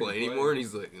He's you scared to play play. anymore? And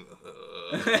he's like,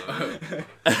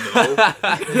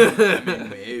 I mean,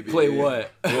 maybe. Play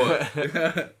what?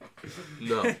 What?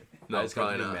 No. I No, was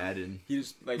probably going to not. Madden. He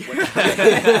just went, he just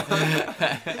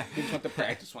went to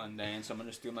practice one day and someone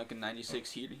just threw him a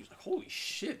 96 heater. He was like, "Holy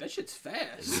shit, that shit's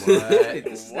fast." This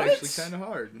is What? actually kind of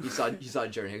hard. You saw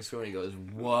Jordan Hicks throw and he goes,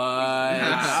 "What?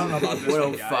 I don't know about this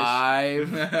one, guys.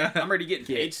 105? I'm already getting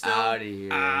paid Get still. out of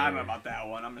here." I don't know about that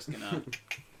one. I'm just gonna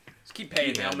just keep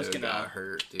paying me. I'm just got gonna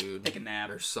hurt, dude. take a nap.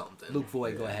 Or something. Luke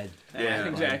Voigt, go ahead. Yeah,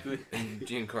 exactly. And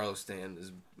Giancarlo Stanton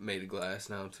is made of glass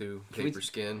now too. Can we- Paper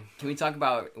skin. Can we talk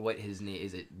about what his name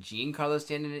is? It Giancarlo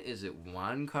Stanton? Is it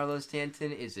Juan Carlos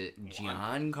Stanton? Is it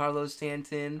Giancarlo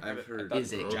Stanton? I've heard.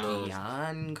 Is it John.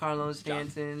 Giancarlo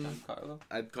Stanton? Giancarlo.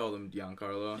 I'd call him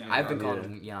Giancarlo. Yeah. I've been Yeah. calling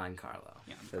him Giancarlo.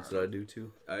 That's what I do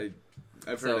too. I've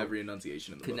So, heard every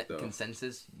enunciation in the book, though.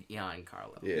 Consensus?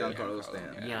 Giancarlo. Yeah. Giancarlo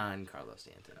Stanton. Giancarlo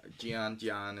Stanton.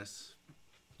 Giannis.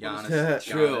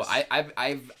 True.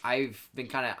 Giannis. I've been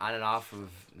kind of on and off of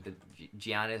the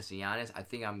Giannis. I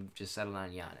think I'm just settled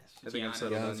on Giannis. I think I'm Giannis.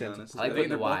 settled on Yeah, Giannis. I like I think putting they're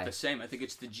the both Y. the same. I think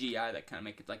it's the GI that kind of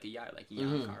make it like a Y, like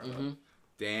Giancarlo. Mhm.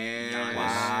 Damn. The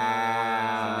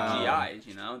Wow. GIs,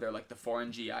 they're like the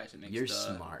foreign GIs. It makes You're the,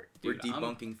 smart. We're Dude, I'm-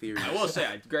 debunking theories. I will say,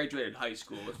 I graduated high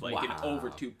school with an Wow. over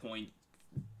 2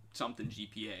 something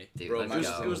GPA. Dude, Bro, let's my It was,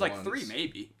 go. it was like Ones. 3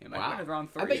 maybe. It might Wow. have been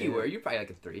around 3. I bet you were. You're probably like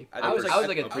a 3. I I was was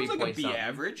like a I 3 was like a point B something.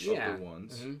 average. Of Yeah. the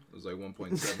ones. Mhm. It was like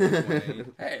 1.7,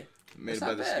 1.8. Hey, Made That's it by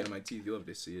not the bad. skin of my teeth. You'll have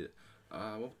to see it.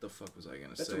 What the fuck was I gonna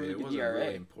That's a say? really It good wasn't ERA.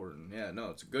 really important. Yeah, no,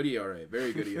 it's a good ERA.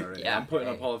 Very good ERA. Yeah, I'm putting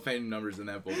hey. up Hall of Fame numbers in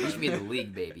that You should be bullpen. in the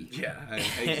league, baby.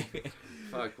 Yeah.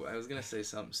 Fuck. I was gonna say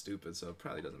something stupid, so it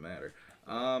probably doesn't matter.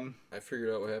 I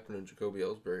figured out what happened to Jacoby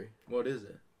Ellsbury. What is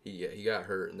it? He got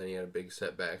hurt and then he had a big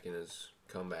setback in his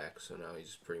comeback, so now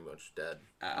he's pretty much dead.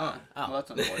 Oh. Well, that's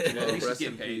unfortunate. At least he's Rest in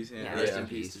getting paid. peace. Yeah, Yeah, rest yeah. in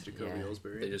peace to Jacoby Yeah. They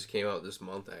Ellsbury. just came out this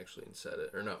month actually and said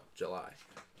it, or no, July,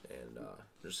 and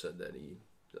just said that he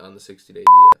on the 60-day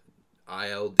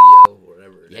ILDL,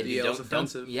 whatever. It Yeah, is. dude, DL's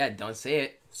offensive. don't say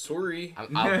it. Sorry. I'll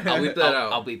Bleep that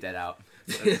out. I'll bleep that out.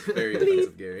 That's very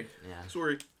offensive, Gary. Yeah.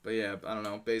 Sorry. But yeah, I don't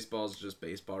know. Baseball's just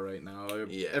baseball right now.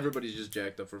 Yeah. Everybody's just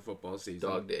jacked up for football season.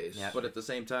 Dog days. Yeah. But at the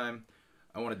same time,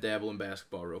 I want to dabble in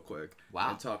basketball real quick.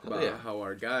 Wow. And talk Oh, about yeah. how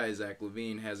our guy, Zach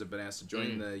Levine, hasn't been asked to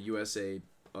join the USA.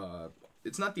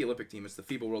 It's not the Olympic team, it's the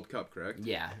FIBA World Cup, correct?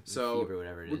 Yeah. So, FIBA,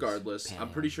 whatever it is. regardless, I'm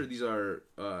pretty sure these are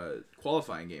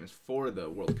qualifying games for the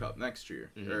World Cup next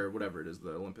year, or whatever it is,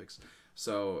 the Olympics.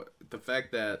 So, the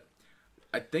fact that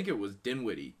I think it was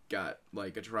Dinwiddie got,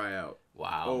 like, a tryout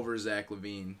Wow. over Zach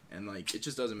Levine, and, like, it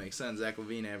just doesn't make sense. Zach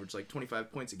Levine averaged, like,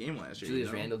 25 points a game last year. Julius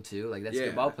you know? Randle, too. Like, that's a Yeah.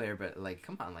 good ball player, but, like,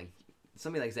 come on. Like,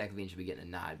 somebody like Zach Levine should be getting a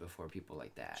nod before people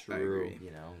like that. I agree.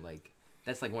 You know, like,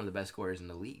 that's, like, one of the best scorers in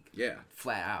the league. Yeah.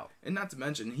 Flat out. And not to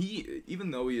mention,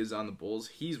 even though he is on the Bulls,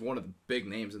 he's one of the big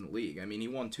names in the league. I mean, he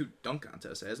won 2 dunk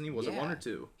contests, hasn't he? Was it Yeah. 1 or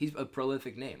 2? He's a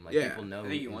prolific name. Like, Yeah. people know I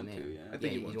think he his won name. 2, yeah. I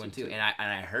think he he's won won 2, 2. too. And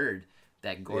I heard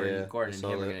that Gordon Yeah, and I him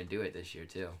saw are that. going to do it this year,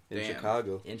 too. In Damn.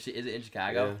 Chicago. Is it in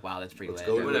Chicago? Yeah. Wow, that's pretty Let's lit.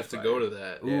 go We would have to go to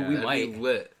that. Ooh, Yeah, we That'd might. be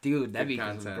lit. Dude, that'd Good be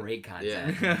some content. great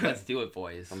content. Yeah. Let's do it,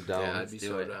 boys. I'm down. Yeah, I'd Let's be do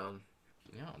so it. down.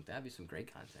 You know, that'd be some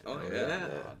great content. Oh, bro. yeah.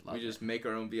 I'd love We just make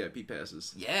our own VIP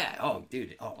passes. Yeah. Oh,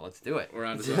 dude. Oh, let's do it. We're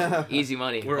on to something. Easy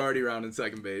money. We're already rounding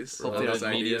second base. Hopefully Love that's this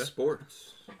Media idea.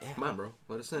 Sports. Come on, bro.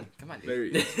 Let us in. Come on, dude. There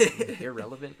you go.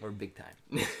 Irrelevant or big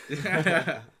time.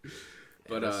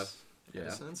 But, Add us yeah.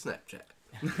 on Snapchat.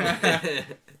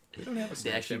 We don't have a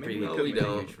They actually Snapchat. pretty Maybe No, we we could.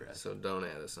 don't. huge for us. So don't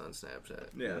add us on Snapchat.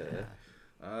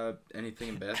 Yeah. Anything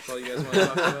in basketball you guys want to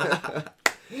talk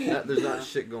about? There's not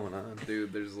shit going on.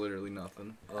 Dude, there's literally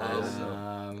nothing.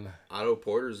 Otto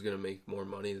Porter's gonna make more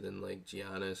money than like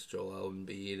Giannis, Joel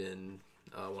Embiid, and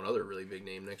one other really big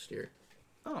name next year.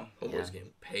 Oh, Homeboy's Yeah.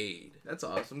 getting paid. that's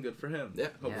awesome. Good for him. Yeah.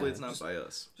 Hopefully Yeah. it's not by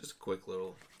us. Just a quick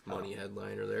little money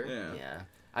headliner there. Yeah. Yeah.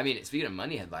 I mean, speaking of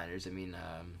money headliners, I mean,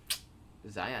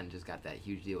 Zion just got that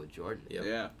huge deal with Jordan. Yep.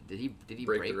 Yeah. Did he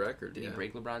Break the record, Did yeah. he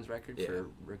break LeBron's record Yeah. for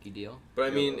rookie deal? But I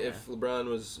mean, Yeah. if LeBron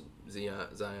was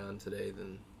Zion today,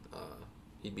 then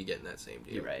he'd be getting that same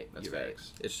deal. You're right. That's You're right.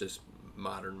 facts. It's just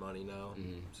modern money now.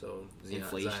 Mhm. So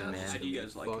Inflation, Zion's man. just How do gonna you be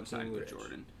guys like him fucking signing with rich.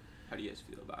 Jordan? How do you guys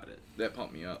feel about it? That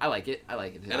pumped me up. I like it. I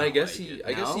like it. Too. And I guess like he, it.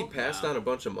 I guess he No? passed No. on a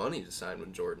bunch of money to sign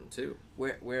with Jordan too.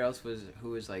 Where else was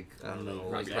who was like? I don't know,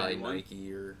 Probably probably anyone.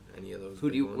 Nike or any of those. Who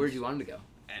do big you? ones. Where do you want him to go?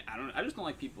 And I just don't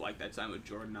like people like that sign with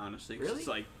Jordan, honestly. 'Cause Really? It's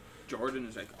like Jordan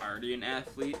is like already an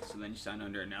athlete, so then you sign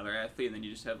under another athlete, and then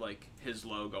you just have like his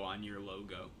logo on your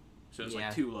logo. So it's Yeah.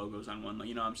 like 2 logos on one.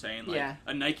 You know what I'm saying? Like Yeah.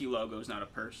 a Nike logo is not a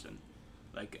person.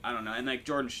 Like I don't know. And like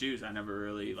Jordan shoes, I never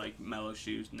really like Melo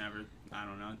shoes. Never. I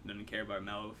don't know. Didn't care about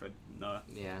Melo for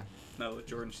Yeah. Melo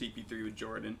Jordan CP3 with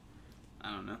Jordan.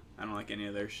 I don't know. I don't like any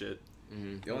of their shit.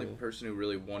 Mm-hmm. The only person who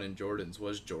really won in Jordans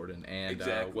was Jordan, and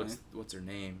Exactly. what's her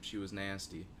name? She was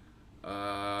nasty.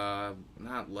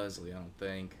 Not Leslie, I don't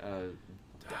think.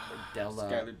 Della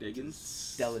Skylar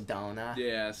Diggins. Donna.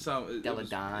 Yeah, some Della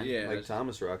Don. Yeah, Like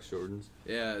Thomas rocks Jordans.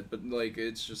 yeah, but like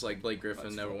it's just like Blake Griffin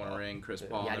That's never won a football. ring, Chris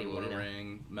Paul Yadi never won a Molina.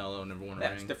 ring, Melo never won a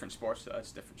That's ring. different sports, though.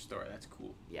 That's a different story. That's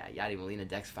cool. Yeah, Yadi Molina,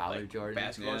 Dex Fowler, Like Jordan.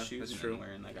 basketball Yeah, shoes that's and true. then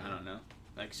wearing like I don't know.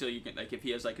 Like so you can like if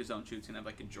he has like his own shoes, he's gonna have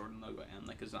like a Jordan logo and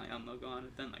like a Zion logo on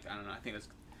it. Then like I don't know. I think that's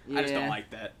I just don't like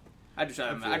that. I'd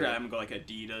rather have him go like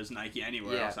Adidas, Nike,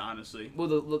 anywhere Yeah. else. Honestly. Well,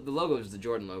 the logo is the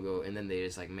Jordan logo, and then they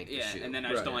just like make the Yeah, shoe. and then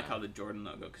I just don't Right. like how the Jordan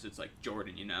logo because it's like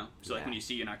Jordan, you know. So like Yeah. when you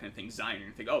see, you're not gonna think Zion. You're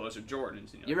gonna think, oh, those are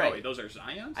Jordans. You know? You're Oh, right. wait, those are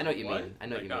Zions. I know what you What? mean. I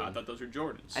know what like, you oh, I mean. thought those were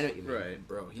Jordans. I know what you mean. Right.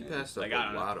 Bro, he Yeah. passed up Like, I a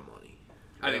don't know. lot of money.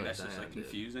 I think Yeah, that's just Zion like did.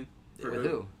 confusing. For Right.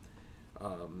 who?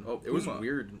 It was Puma.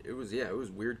 weird. It was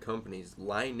weird companies.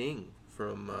 Lining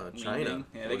from China. Li-Ning.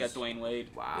 Yeah, they got was- Dwayne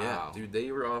Wade. Wow. Yeah, dude, they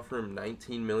were offering him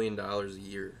 $19 million a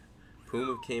year.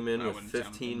 Puma came in I with wouldn't sound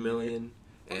 15 million,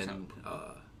 Wouldn't and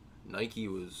sound Nike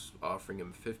was offering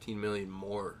him 15 million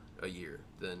more a year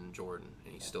than Jordan,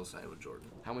 and he still signed with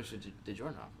Jordan. How much did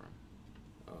Jordan offer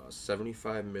him?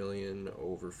 75 million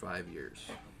over 5 years.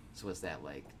 So what's that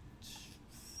like?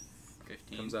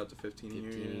 15. Comes out to 15 a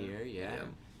year. 15 a year, yeah.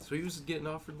 So he was getting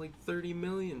offered like 30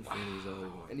 million from these other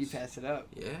ones. And he passed it up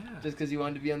Yeah. just because he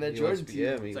wanted to be on that He Jordan wants to- team.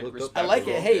 yeah, I mean, It's he like looked up I like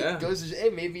to it. him. Hey, Yeah. goes to hey,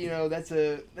 maybe that's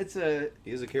a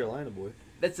He's a Carolina boy.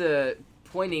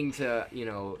 pointing to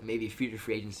maybe future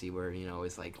free agency where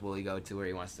it's like will he go to where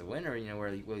he wants to win or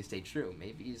where will he stay true?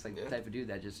 Maybe he's like Yeah. the type of dude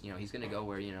that just he's gonna go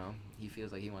where he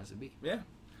feels like he wants to be. Yeah.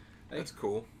 That's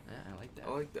cool. Yeah, I like that.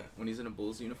 I like that. When he's in a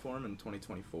Bulls uniform in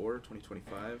 2024,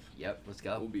 2025, Yep, let's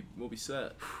go. we'll be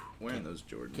set wearing those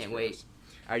Jordans. Can't for wait. us.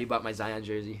 I already bought my Zion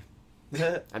jersey.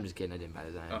 I'm just kidding. I didn't buy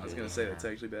the Zion. I was gonna say that's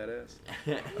actually badass.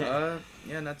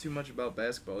 Yeah, not too much about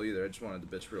basketball either. I just wanted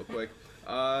to bitch real quick.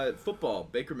 Football.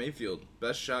 Baker Mayfield,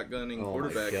 best shotgunning Oh my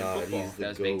quarterback God, in football. he's the That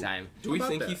was big GOAT. time. Do we How about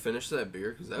think he that? finished that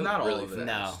beer? Because that was Not all really of it.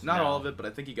 fast. No. Not all of it, but I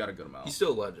think he got a good amount. He's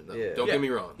still a legend, though. Yeah. Don't Yeah. get me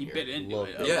wrong. He here. bit into Love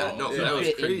it. that. Yeah, Oh, no, so that was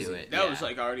Bit into crazy. it, that yeah. was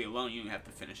like already alone. You didn't have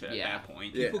to finish it at Yeah. that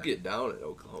point. Yeah. People get down at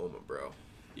Oklahoma, bro.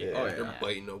 Yeah. Oh, yeah. They're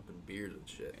biting open beers and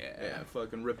shit. Yeah,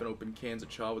 fucking ripping open cans of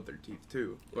chaw with their teeth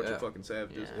too. Bunch Yeah. of fucking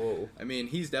savages. Yeah. Whoa. I mean,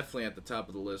 he's definitely at the top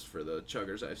of the list for the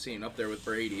chuggers I've seen, up there with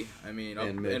Brady. I mean, And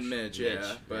and Mitch. Mitch, yeah.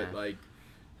 Mitch, But yeah. like,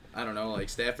 I don't know, like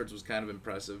Stafford's was kind of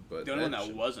impressive, but The only one that that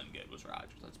shit- wasn't good was Rodgers.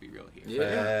 Let's be real here.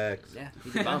 Yeah. Facts. Yeah,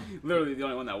 he's a bum. Literally the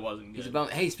only one that wasn't good. He's a bum.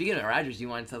 Hey, speaking of Rodgers, you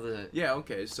want to tell the? Yeah,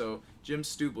 okay. So Jim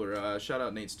Stubler, shout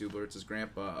out Nate Stubler. It's his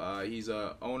grandpa. He's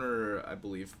a owner, I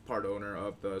believe, part owner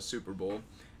of the Super Bowl,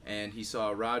 and he saw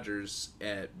Rodgers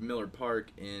at Miller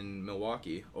Park in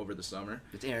Milwaukee over the summer.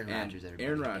 It's Aaron And Rodgers. Everybody.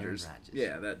 Aaron Rodgers.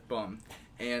 Yeah, that bum.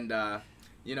 And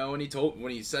you know, when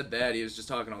he said that, he was just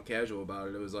talking all casual about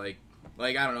it. It was like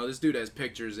I don't know, this dude has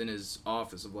pictures in his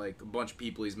office of like a bunch of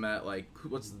people he's met. Like,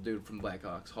 what's the dude from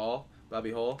Blackhawks?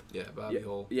 Bobby Hall. Yeah, Bobby Yeah,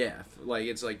 Hole. yeah, like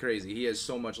it's like crazy. He has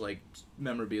so much like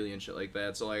memorabilia and shit like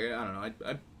that. So like I don't know,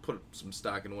 I put some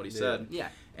stock in what he said. Yeah.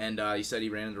 And he said he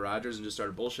ran into Rodgers and just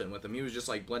started bullshitting with him. He was just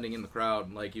like blending in the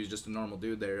crowd, like he was just a normal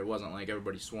dude there. It wasn't like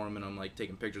everybody swarming him, like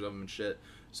taking pictures of him and shit.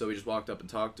 So he just walked up and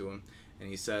talked to him, and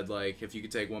he said like, if you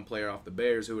could take one player off the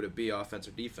Bears, who would it be, offense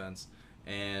or defense?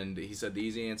 And he said the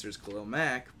easy answer is Khalil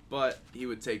Mack, but he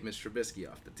would take Mitch Trubisky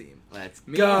off the team. Let's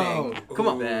Meaning go. Come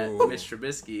on. that Ooh. Mitch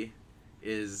Trubisky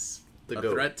is The a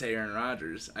GOAT. threat to Aaron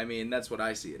Rodgers. I mean, that's what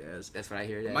I see it as. That's what I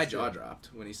hear. It My as, jaw too. dropped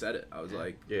when he said it. I was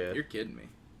like, Yeah. "You're kidding me."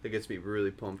 That gets me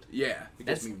really pumped. Yeah, it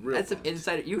gets That's me real. that's an pumped.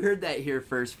 insider. You heard that here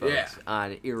first, folks. Yeah.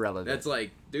 On Irrelevant. That's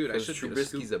like, dude, I Because should get a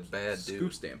Trubisky's scoop, a bad dude.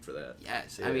 scoop stamp for that.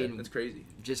 yes. Yeah, I mean, That's crazy.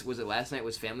 just was it last night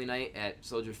was family night at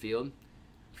Soldier Field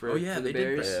for, Oh, yeah, for the they did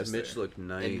Bears. practice. Yeah, Mitch there. looked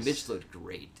nice. And Mitch looked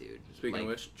great, dude. Speaking Like, of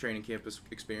which, training campus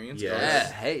experience. Yeah.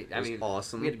 yeah. Hey, I was mean,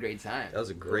 awesome. we had a great time. That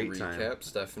was a great time. Recap.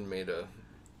 Stefan made a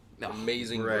No,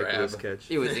 amazing Miraculous grab.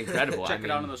 catch. it was incredible. Check I it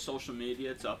out on mean, the social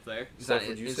media. It's up there. it's on Steph,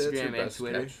 would you say it's your Instagram and best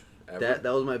Twitter. catch ever?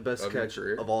 That was my best Of your catch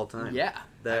career? of all time. Yeah.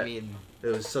 That I mean, it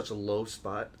was such a low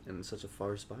spot and such a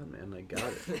far spot, man. I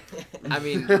got it. I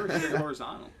mean, Straight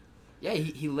horizontal. yeah,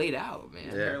 he laid out, man.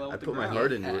 Yeah, parallel I with the put my ground.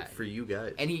 heart into Yeah. it for you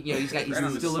guys. And he's Right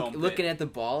on the still stump looking pit. at the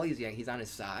ball. He's on his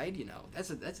side. You know, that's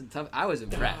a tough. I was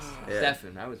impressed, Yeah.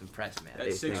 Stefan. I was impressed, man. That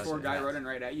Hey, 6'4" thanks, guy man. running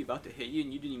right at you, about to hit you,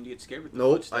 and you didn't even get scared with the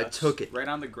Nope, I footsteps. took it. Right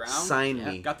on the ground. Sign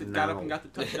Yeah. me. Got now. up and got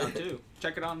the touchdown too.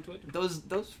 Check it out on Twitter.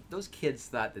 Those kids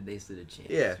thought that they stood a chance.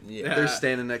 Yeah, Yeah. they're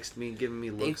standing next to me, giving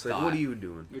me looks like, thought- "What are you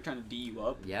doing?" They're trying to D you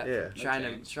up. Yep. Yeah. Trying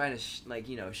Okay. to like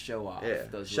show off. Yeah.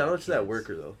 Those Shout little out to that kids.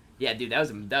 worker though. Yeah, dude, that was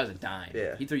a dime.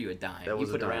 Yeah. He threw you a dime. That He was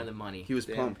a put it right dime. on the money. He was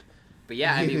Damn. pumped. But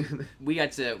yeah, I mean, we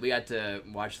got to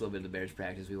watch a little bit of the Bears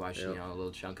practice. We watched Yep. a little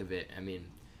chunk of it. I mean,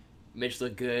 Mitch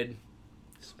looked good,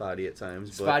 Spotty at times.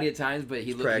 But spotty at times, but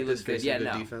he practice looked good. facing Yeah, good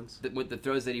no. defense. With the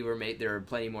throws that he made, there were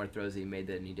plenty more throws that he made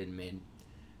than he didn't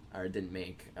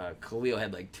make. Khalil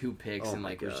had like 2 picks Oh and my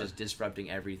like was God. just disrupting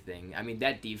everything. I mean,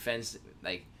 that defense,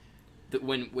 like,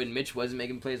 when Mitch wasn't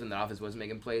making plays, when the offense wasn't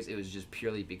making plays, it was just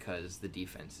purely because the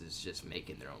defense is just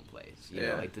making their own plays. You know,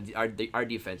 Yeah. like our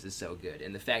defense is so good,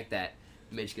 and the fact that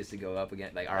Mitch gets to go up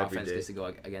against, like, our Every offense day. gets to go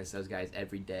against those guys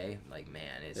every day. Like,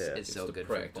 man, it's Yeah. it's so It's the good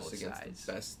for practice both against sides.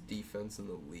 the best defense in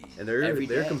the league. And they're Every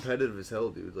day. competitive as hell,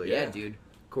 dude. Like, Yeah, dude,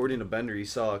 according to Bender, he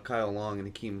saw Kyle Long and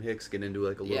Hakeem Hicks get into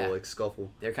like a little Yeah. like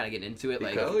scuffle. they're kind of getting into it.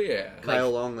 Like, Hell yeah.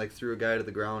 Kyle Long like threw a guy to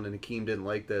the ground and Hakeem didn't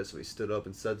like that, so he stood up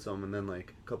and said something. And then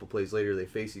like a couple plays later, they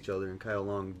faced each other and Kyle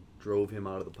Long drove him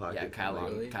out of the pocket. yeah, Kyle Like,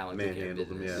 Long, Really? Kyle Long took care of manhandled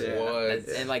him, business. yeah.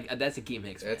 What? And like that's Hakeem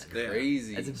Hicks. That's man.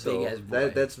 crazy. That's a So big ass boy.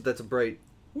 that's a bright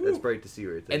that's bright to see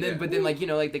right there. And then, Yeah. but then, like, you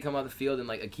know, like they come out the field and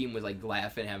like Akeem was like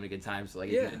laughing, having a good time. So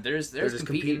like, Yeah. there's just competing.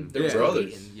 competing. They're There's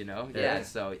brothers. competing, you know. Yeah. Yeah.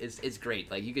 So it's great.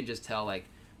 Like you can just tell like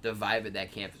the vibe at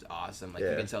that camp is awesome. Like you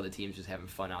Yeah. can tell the team's just having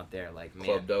fun out there. Like man,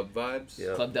 Club dub vibes.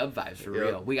 Yeah. Club Dub vibes for Yep.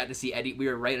 real. We got to see Eddie. We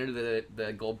were right under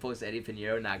the goalpost. Eddie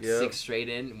Pinheiro knocked Yep. 6 straight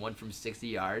in, one from 60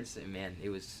 yards, and man, it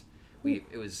was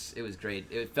great.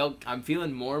 I'm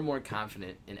feeling more and more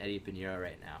confident in Eddie Pinheiro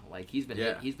right now. Like he's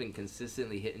been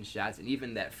consistently hitting shots, and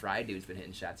even that Fry dude's been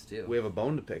hitting shots too. we have a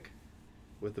bone to pick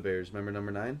with the Bears. Remember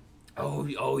number 9?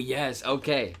 Oh yes.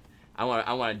 Okay. I want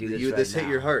to do this. This right hit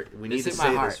now. your heart. We This need to hit my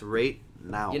say heart. this right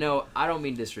now. You know, I don't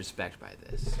mean disrespect by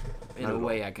this. In Not a at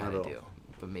way, all. I kind Not of at do,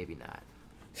 but maybe not.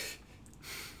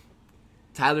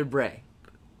 Tyler Bray,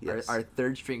 yes. our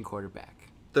third string quarterback,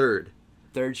 third.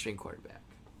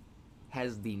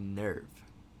 has the nerve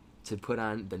to put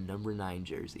on the number 9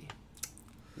 jersey.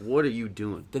 What are you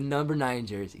doing? The number 9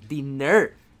 jersey. The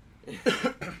nerve.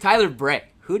 Tyler Bray,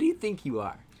 who do you think you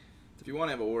are? If you want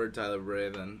to have a word, Tyler Bray,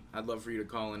 then I'd love for you to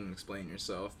call in and explain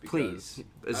yourself. Please.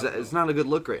 It's not a good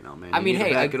look right now, man. I You mean, need to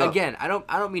hey, back it up. again, I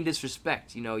don't mean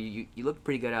disrespect. You know, you look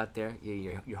pretty good out there.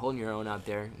 You're holding your own out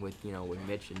there with with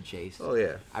Mitch and Chase. Oh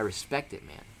yeah. I respect it,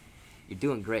 man. You're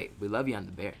doing great. We love you on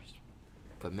the Bears,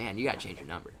 but man, you gotta change your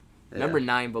number. Yeah. Number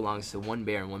 9 belongs to one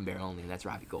Bear and one Bear only, and that's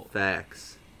Robbie Gould.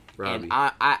 Facts. Robbie.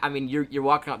 And I mean, you're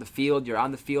walking out the field, you're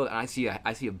on the field, and I see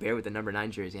a Bear with the number 9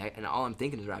 jersey, and all I'm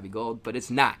thinking is Robbie Gould, but it's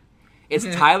not. It's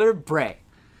Tyler Bray,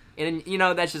 and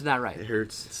that's just not right. It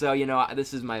hurts. So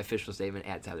this is my official statement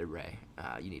at Tyler Bray.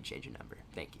 You need to change your number.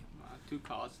 Thank you. 2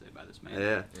 calls today by this man.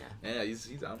 Yeah. Yeah,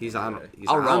 he's on. He's on. Today. He's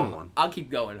I'll on roll. one. I'll keep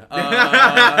going.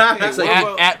 It's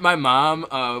like- at my mom,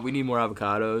 we need more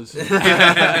avocados.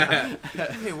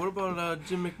 Hey, what about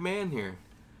Jim McMahon here?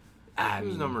 I He was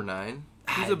mean, number 9.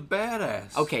 He's a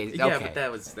badass. Okay. Yeah, but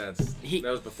that was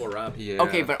before Rob. Yeah.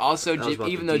 Okay, but also That was about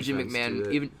even the though Jim defense, McMahon,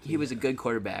 too. even he was a good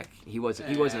quarterback, he wasn't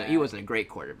a great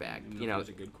quarterback. He was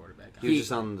a good quarterback. He was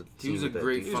just on the He team was a with that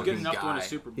great He was defense. good fucking enough to win a guy.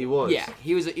 Super Bowl. He was. Yeah,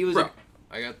 he was Bro,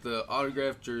 I got the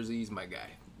autographed jersey. He's my guy.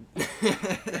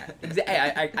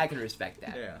 I can respect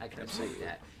that. Yeah, I can respect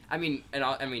that. I mean,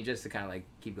 just to kind of like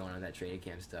keep going on that training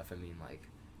camp stuff. I mean, like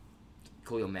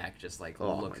Khalil Mack just like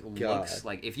Oh looks my God.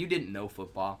 like if you didn't know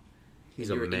football, He's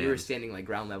and a you were man. standing like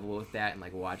ground level with that and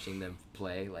like watching them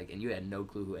play, like, and you had no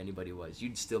clue who anybody was,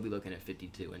 you'd still be looking at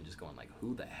 52 and just going like,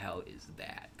 who the hell is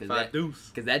that?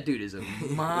 Because that dude is a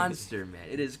monster, man.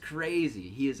 It is crazy.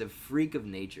 He is a freak of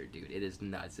nature, dude. It is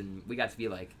nuts. And we got to be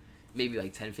like maybe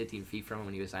like 10, 15 feet from him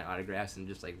when he was signing autographs and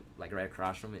just like right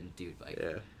across from it. And dude, like,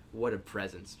 Yeah. what a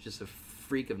presence. Just a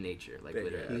freak of nature, like Big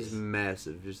literally. He's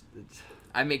massive. Just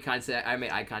I made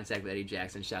eye contact with Eddie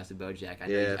Jackson. Shouts to Bojack.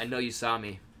 Yeah. I know you saw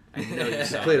me. I know you he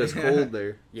saw played me. us cold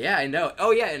there. Yeah, I know.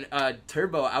 Oh yeah, and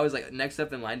Turbo. I was like next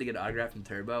up in line to get an autograph from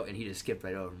Turbo, and he just skipped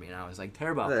right over me, and I was like,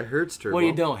 Turbo, That hurts, Turbo. what are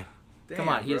you doing? Come Damn,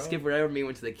 on, he just bro. skipped right over me.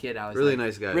 Went to the kid. I was Really like,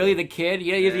 nice guy. Really, though. the kid?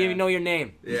 Yeah, he doesn't Yeah. even know your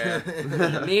name.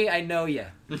 Yeah. Me, I know you.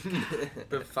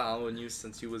 Been following you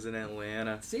since you was in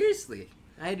Atlanta. Seriously,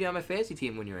 I had you on my fantasy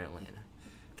team when you were in Atlanta.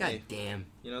 God Hey. damn.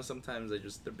 You know, sometimes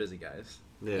they're busy guys.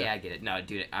 Yeah. I get it. No,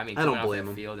 dude. I mean, I don't coming off blame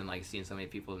that him. field and like seeing so many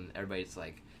people, and everybody's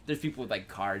like, there's people with like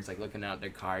cards, like looking out their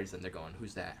cards, and they're going,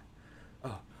 "Who's that?"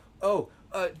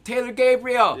 Taylor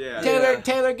Gabriel. Yeah.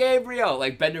 Taylor Gabriel.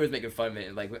 Like Bender was making fun of it,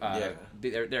 and like Yeah.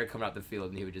 they're coming out the field,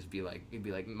 and he would just be like,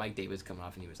 Mike Davis coming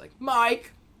off, and he was like,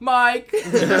 Mike,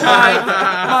 because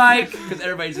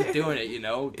everybody's just doing it,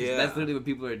 'cause Yeah. that's literally what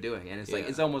people are doing, and it's like Yeah.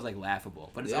 it's almost like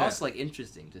laughable, but it's Yeah. also like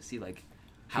interesting to see like.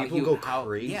 How People go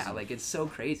crazy. Yeah, like it's so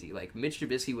crazy. Like Mitch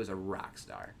Trubisky was a rock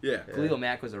star. Yeah. Khalil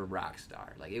Mack was a rock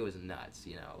star. Like it was nuts,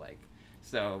 like.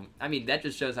 So I mean, that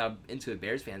just shows how into it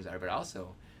Bears fans are, but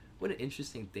also, what an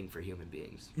interesting thing for human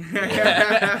beings.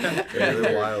 Yeah,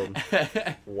 they're wild.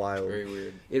 Wild. Very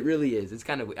weird. It really is. It's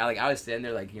kind of like I was standing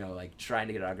there, like like trying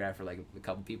to get an autograph for like a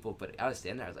couple people, but I was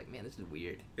standing there. I was like, man, this is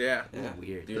weird. Yeah. This is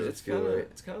weird. Dude, Doesn't it's feel kind of right.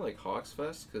 it's kind of like Hawks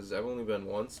Fest because I've only been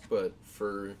once, but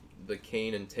for the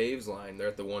Kane and Taves line, they're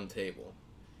at the one table.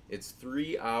 It's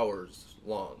 3 hours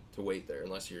long to wait there,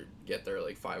 unless you get there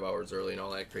like 5 hours early and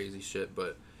all that crazy shit.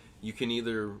 But you can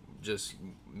either just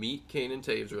meet Kane and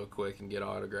Taves real quick and get an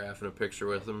autograph and a picture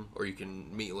with them, or you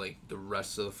can meet like the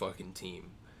rest of the fucking team.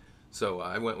 So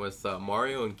I went with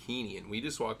Mario and Keeney, and we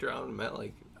just walked around and met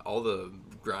like all the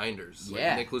grinders, Yeah.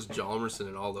 like Nicholas Jalmerson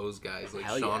and all those guys, like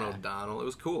Hell Sean yeah. O'Donnell. It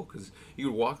was cool because you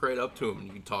could walk right up to him and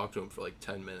you could talk to him for like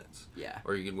 10 minutes, Yeah.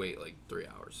 or you could wait like 3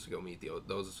 hours to go meet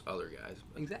those other guys.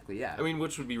 But, Exactly. Yeah. I mean,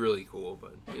 which would be really cool,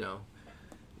 but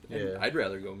Yeah. I'd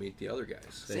rather go meet the other guys.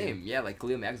 Same, yeah. Like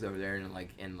Khalil Mack's over there, and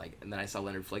then I saw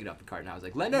Leonard Floyd get off the cart, and I was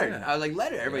like, Leonard. Yeah. I was like,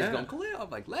 Leonard. Everybody's Yeah. going Khalil. I'm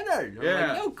like, Leonard. I'm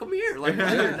Yeah. like, yo, come here. Like,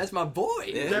 Leonard, that's my boy.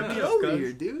 Yeah. Get me over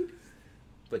here, dude.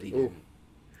 But he Ooh.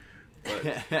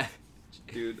 didn't.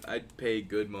 Dude, I'd pay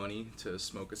good money to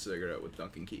smoke a cigarette with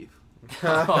Duncan Keith.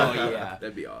 Oh yeah.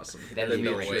 That'd be awesome. That'd be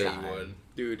no great way time. you would.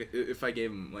 Dude, if I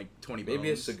gave him like 20 bones.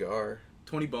 Maybe a cigar.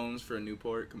 20 bones for a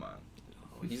Newport, come on.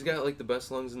 He's got like the best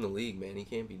lungs in the league, man. He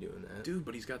can't be doing that. Dude,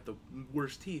 but he's got the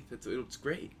worst teeth. It's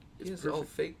great. he It's has all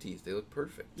perfect. fake teeth. They look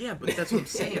perfect. Yeah, but that's what I'm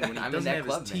saying. When he I'm in doesn't that have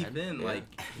club, his teeth man. in, Yeah. like,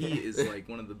 he is like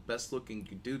one of the best looking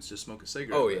dudes to smoke a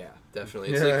cigarette Oh with. yeah, definitely.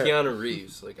 It's like Keanu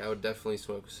Reeves. Like I would definitely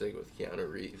smoke a cig with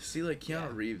Keanu Reeves. See, like Keanu Yeah.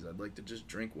 Reeves, I'd like to just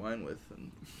drink wine with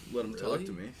and let him Really? talk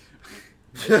to me.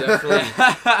 I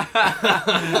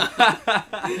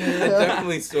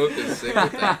definitely smoked a cig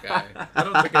with that guy. I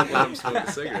don't think I'd let him smoke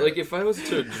a cigarette. Like if I was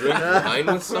to drink wine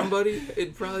with somebody,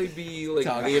 it'd probably be like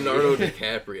Talk to Leonardo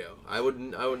DiCaprio. I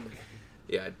would.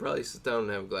 Yeah, I'd probably sit down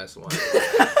and have a glass of wine.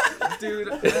 Dude,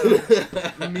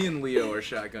 me and Leo are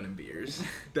shotgunning beers.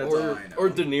 That's all I know. Or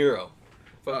De Niro.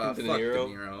 Fucking De Fuck Niro.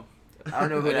 De Niro. I don't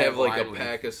know who I'd I'd have like a wine with.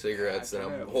 pack of cigarettes and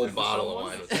Yeah, a whole for bottle of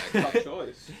someone. wine with that. Tough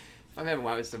choice. If I'm having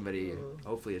wine with somebody,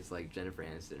 hopefully it's like Jennifer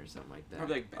Aniston or something like that.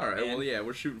 Probably like All right, Batman. well, yeah,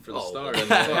 we're shooting for the Oh, stars. then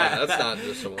that's not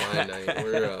just a wine night.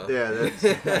 We're Yeah, that's.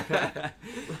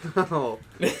 Oh.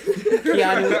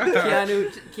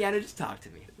 Keanu, just talk to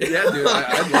me. Yeah, dude,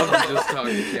 I'd love to just talk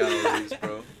to Keanu Reeves,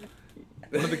 bro.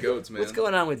 One of the goats, man. What's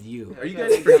going on with you? Are you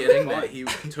guys forgetting that he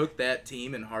took that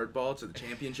team in hardball to the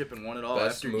championship and won it all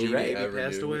best after movie G Baby ever,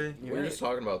 passed dude. away? We were just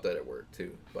talking about that at work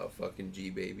too, about fucking G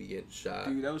Baby getting shot.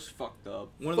 Dude, that was fucked up.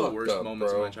 One of the Fucked worst up,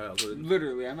 moments bro. of my childhood.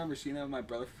 Literally, I remember seeing that with my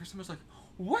brother. First time I was like,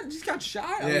 what? He just got shot?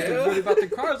 I was Yeah. like, really about to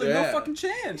cry. I was like, Yeah. no fucking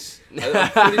chance. I'm pretty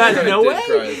sure I No did way.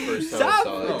 cry the first time I Stop.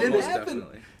 saw It it. Oh, didn't most happen.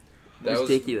 definitely. That was,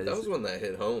 Ridiculous. that was when that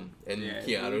hit home. And Yeah,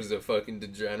 Keanu's a fucking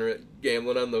degenerate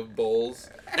gambling on the Bulls.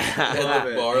 Love At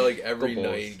the it. bar, like every The Bulls.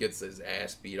 night, he gets his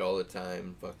ass beat all the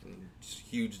time. Fucking just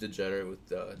huge degenerate with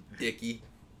Dickie.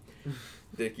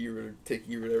 Dickie or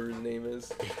Ticky, whatever his name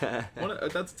is.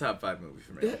 That's a top 5 movie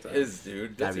for me. all That time. is,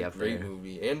 dude. That's Gotta be a up great there.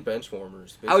 movie. And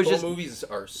Benchwarmers. I was Baseball just- movies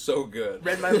are so good.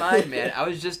 Read my mind, man. I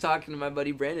was just talking to my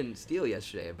buddy Brandon Steele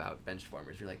yesterday about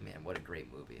Benchwarmers. You're like, man, what a great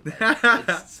movie. Like,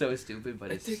 it's so stupid,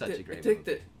 but it's such a great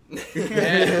movie.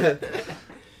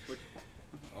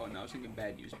 Oh, no, I was thinking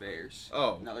Bad News Bears.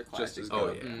 Oh, Another just classic. as Oh,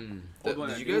 good. yeah. Mm. Old one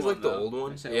Did or you new guys like one, the though? old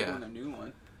one? I say Yeah. old one or new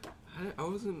one. I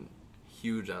wasn't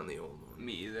huge on the old one.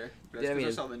 Me either. That's Yeah, I 'cause I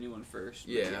mean- saw the new one first.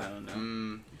 but Yeah. I don't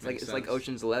know. It's like Makes like sense.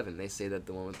 Ocean's 11. They say that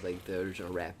the one with like the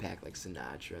original Rat Pack, like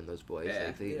Sinatra and those boys, Yeah.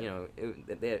 like they, you know,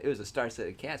 it was a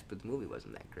star-studded cast, but the movie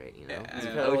wasn't that great, you know. Yeah. It's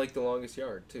Yeah. kind of like The Longest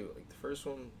Yard, too. Like, the first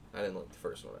one, I didn't like the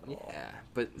first one at all. Yeah,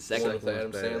 but the The second one with one's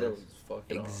Adam badass. Sandler was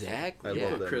fucking awesome. exactly. I yeah.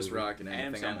 love that Chris movie. Rock and Adam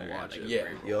anything, I'm Sandler gonna had watch like it. a Yeah.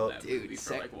 great role in Yup. that Dude, movie for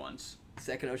sec- like once.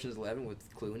 Second Ocean's 11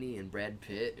 with Clooney and Brad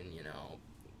Pitt and you know,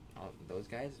 all those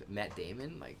guys. Matt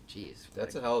Damon, like, jeez.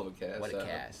 That's a hell of a cast. what a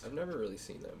cast. I've never really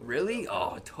seen that movie. Really?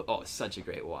 Oh, such a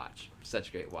great watch. Such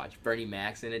a great watch. Bernie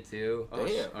Mac's in it too. Oh,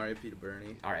 Damn. R.I.P. to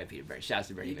Bernie. R.I.p. to Bernie. Shouts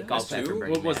to Bernie. He does Golf clap for too?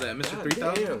 Bernie What was Mac. that, Mr. God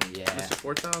 3000? damn. Yeah. Mr.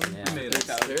 4000? Yeah. He made it.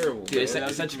 That's terrible. Dude, it's That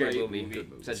was such a a great great movie.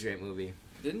 movie. Such a great movie.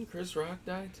 Didn't Chris Rock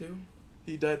die, too?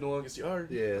 He died in The Longest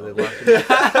Yard. Yeah, they Oh. locked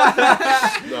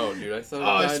him. No, dude, I thought Oh,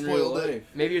 I he died in real spoiled it. life.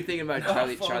 Maybe you're thinking about Oh,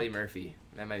 Charlie fuck. Charlie Murphy.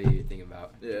 That might be what you're thinking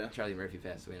about. Yeah. Charlie Murphy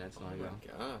passed away not so Oh long my ago.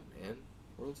 god, man.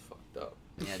 World's fucked up.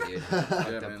 Yeah, dude. Fucked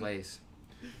up man. place.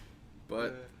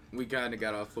 But we kind of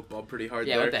got off football pretty hard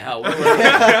Yeah, there. what the hell?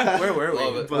 Where were we?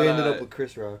 Love it. But, We ended up with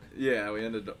Chris Rock. Yeah, we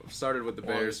started with the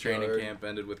Bears Longest training Yard. camp,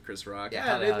 ended with Chris Rock. Yeah,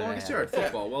 Yeah, how the they hell did longest that yard happen?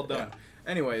 football. Well done.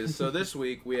 Anyways, so this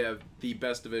week we have the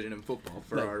best division in football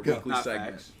for our go. weekly Not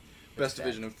segment. facts. Best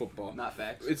division in football. Not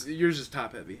facts. It's yours is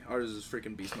top heavy. Ours is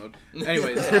freaking beast mode.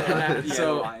 Anyways, Yeah, the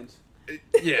so Lions.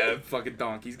 yeah, fucking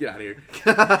donkeys, get out of here.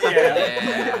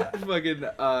 Yeah. Fucking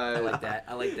I like that.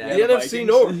 I like that. The NFC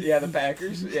North. Yeah, the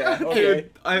Packers. Yeah, okay.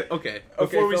 Dude, okay. Okay,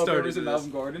 Before we Phillip started Rivers and this,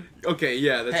 Melvin Gordon. okay,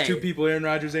 yeah, that's Hey. 2 people: Aaron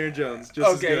Rodgers, Aaron Jones. Just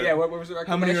as Okay, good. yeah. What was the record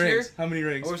How many last rings? year? How many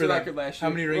rings What was for the the record last How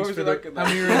year? many What rings was for the the record How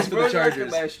many last rings for year? the What was the record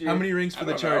Chargers? last year? How many rings for I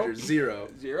the don't know. Chargers? 0.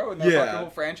 Zero, and their Yeah. fucking whole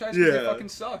franchise. 'Cause They Yeah. fucking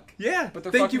suck. Yeah, But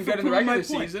they're thank you fucking for good in the proving my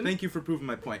regular point. season. Thank you for proving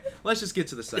my point. Let's just get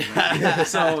to the segment.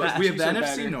 So we have the Chiefs are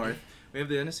NFC better. North. We have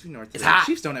the NFC North. It's today. hot.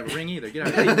 Chiefs don't have a ring either. Get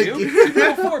out Yeah, of they here. do.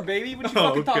 Super Bowl 4, baby. What you Oh,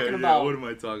 fucking okay, talking yeah, about? what am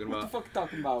I talking What the about? fuck you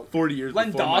talking about? 40 years Len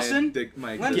before Dawson?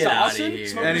 my Len Get outta Dawson here.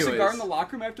 smoking a Anyways. cigar in the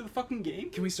locker room after the fucking game?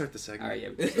 Can we start the segment?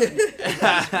 Alright, yeah.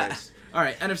 Jesus Christ. All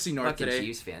right, NFC North Fucking today.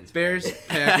 Chiefs fans. Bears,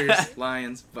 Packers,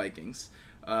 Lions, Vikings.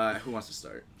 Who wants to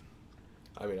start?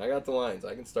 I mean, I got the lines.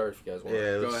 I can start if you guys want.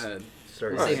 Yeah, Go let's ahead.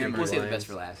 start We'll with save, Hammer we'll save the Lions. best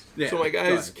for last. Yeah, So my go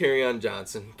guy's ahead. Carry On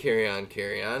Johnson. Carry on.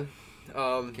 Carry on.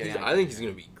 I think he's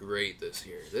gonna be great this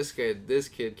year. This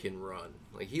kid can run.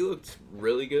 Like, he looked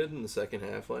really good in the second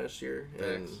half last year,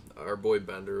 and Thanks. our boy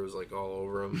Bender was like all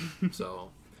over him.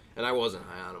 So, and I wasn't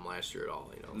high on him last year at all.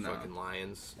 You know, No. fucking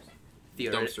Lions.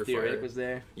 Theoretic fire. was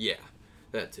there. Yeah,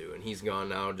 that too. And he's gone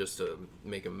now just to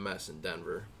make a mess in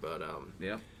Denver. But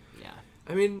Yeah. Yeah.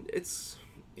 I mean,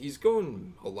 he's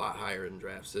going a lot higher in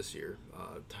drafts this year.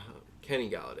 Kenny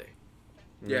Galladay.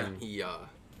 Yeah. He,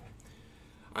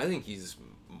 I think he's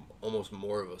almost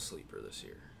more of a sleeper this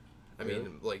year. I mean,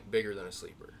 Really? like, bigger than a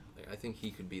sleeper. Like, I think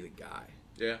he could be the guy.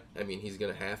 Yeah. I mean, he's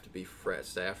going to have to be Fred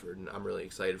Stafford, and I'm really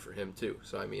excited for him, too.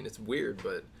 So, I mean, it's weird,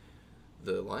 but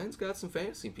the Lions got some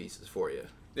fantasy pieces for you.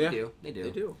 Yeah. They do.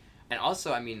 They do. And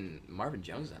also, I mean, Marvin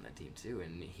Jones is on that team too,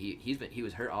 and he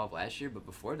was hurt all of last year, but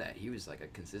before that, he was like a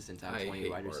consistent top I 20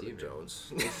 hate wide Marvin receiver.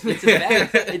 Jones. It's a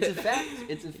fact. It's a fact.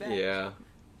 It's a fact. Yeah.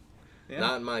 Yeah.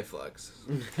 Not in my flex.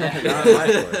 Not my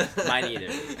flex. Mine either.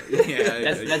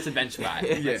 Yeah, That's a bench spot.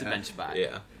 That's a Yeah. bench spot.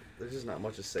 Yeah. There's just not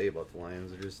much to say about the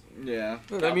Lions. They're just yeah.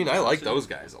 But, I mean, I like those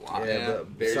guys a lot. yeah. Yeah,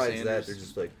 But Bear besides Sanders. that, they're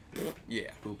just like Yeah.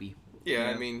 Poopy. Yeah,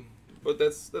 I Yeah. mean, but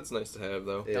that's nice to have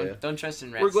though. yeah. Don't trust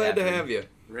in Rat We're glad to Stafford. have you.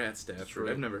 Rat Stafford. True.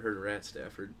 I've never heard of Rat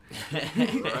Stafford.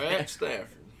 Right, Stafford.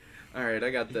 All right, I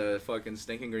got the fucking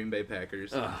stinking Green Bay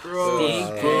Packers. Ugh, Gross.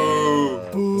 stink.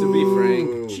 To be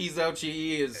frank, cheese out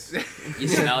cheese. You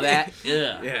smell that?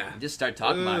 Ugh. Yeah. Just start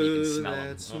talking about it. You can Ooh, smell that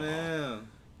it. smell.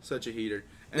 Such a heater.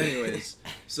 Anyways,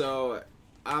 so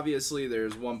obviously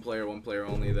there's one player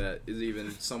only that is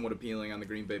even somewhat appealing on the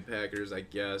Green Bay Packers, I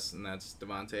guess, and that's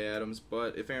Devontae Adams.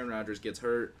 But if Aaron Rodgers gets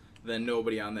hurt, then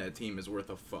nobody on that team is worth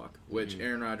a fuck. Which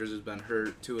Aaron Rodgers has been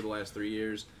hurt 2 of the last 3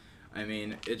 years. I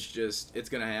mean, it's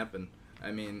going to happen.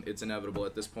 I mean, it's inevitable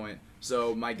at this point.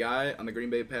 So my guy on the Green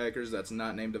Bay Packers that's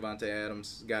not named Devontae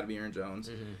Adams got to be Aaron Jones.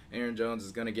 Aaron Jones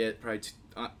is going to get probably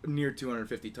near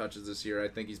 250 touches this year. I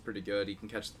think he's pretty good. He can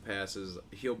catch the passes.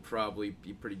 He'll probably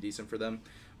be pretty decent for them.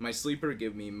 My sleeper,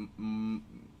 give me,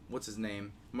 what's his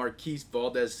name? Marquise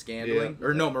Valdez-Scantling? Yeah.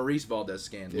 Or no, Maurice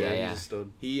Valdez-Scantling. Yeah, He's a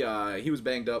stud. He was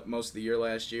banged up most of the year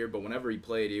last year, but whenever he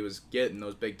played, he was getting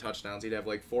those big touchdowns. He'd have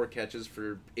like 4 catches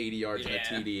for 80 yards and a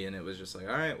TD, and it was just like,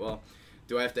 all right, well,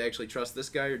 do I have to actually trust this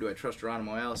guy or do I trust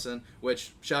Geronimo Allison?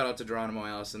 Which, shout out to Geronimo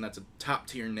Allison, that's a top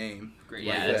tier name. Great.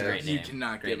 Yeah, Like, that's a great You name.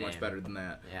 cannot Great get much name. better than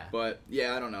that. Yeah. But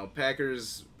yeah, I don't know.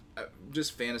 Packers,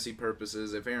 just fantasy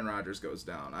purposes. If Aaron Rodgers goes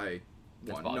down, I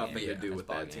That's want ball nothing game. to Yeah, do that's with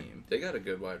ball that game. team. They got a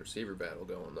good wide receiver battle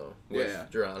going though. With Yeah.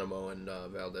 Geronimo and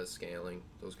Valdez-Scantling.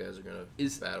 Those guys are gonna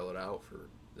battle it out for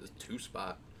the 2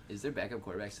 spot. Is their backup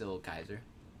quarterback still Kaiser?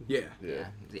 Yeah. Yeah.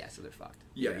 Yeah, so they're fucked.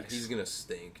 Yeah. He's gonna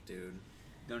stink, dude.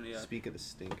 The only, Speaking of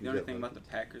stink, the only thing about the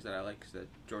Packers that I like is that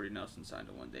Jordy Nelson signed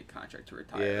a 1-day contract to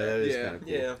retire. yeah, that is Yeah. kind of cool.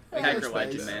 Yeah. Packer respect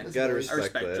legend, that. man. Gotta I respect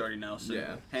respect that. Jordy Nelson.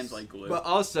 Yeah. Hands like glue. But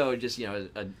also just,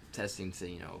 a testing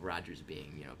to, Rodgers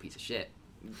being, a piece of shit.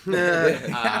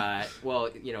 Well,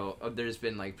 there's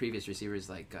been like previous receivers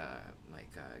like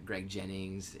Greg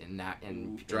Jennings and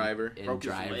Driver. and Broke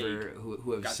his Driver leg.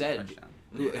 who have Got the said touchdown.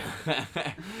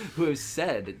 who have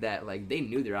said that like they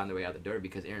knew they were on their way out the door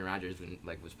because Aaron Rodgers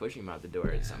was pushing him out the door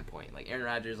at some point. Like Aaron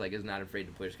Rodgers is not afraid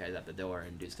to push guys out the door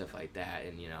and do stuff like that,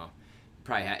 and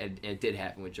probably it did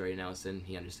happen with Jordy Nelson.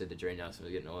 He understood that Jordy Nelson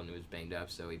was getting old and he was banged up,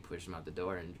 so he pushed him out the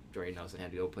door, and Jordy Nelson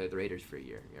had to go play with the Raiders for a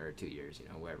year or 2 years,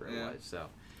 wherever it Yeah. was. So,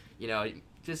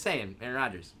 just saying, Aaron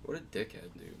Rodgers, What a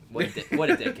dickhead, dude. what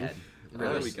a dickhead. I think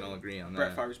Really. we can all agree on Brett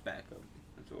that. Favre's backup.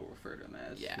 That's what we'll refer to him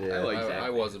as. Yeah. Yeah. I like I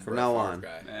that. wasn't From Brett now Favre on.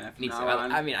 guy. From Me too. now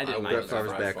on, I mean, I didn't mind Brett it. Favre's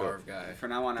Brett backup. Favre guy. from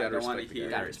now on, I Gotta don't want to respect the hear.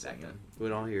 guy. Gotta respect him. We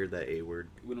don't hear that A word.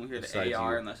 We don't hear the Besides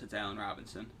AR you. unless it's Allen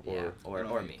Robinson. Yeah, or I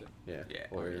don't or like me. that. Yeah. Yeah.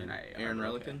 Or you're not AR, Aaron but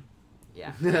Relican? okay.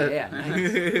 Yeah. Yeah.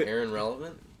 Nice. Aaron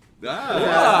Relevant?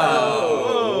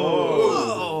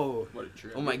 Whoa. What a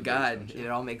trip. Oh my God! It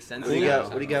all makes sense. What do you now. got?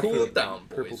 What do you got Cool for it down,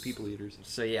 the purple boys. people eaters?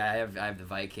 So yeah, I have the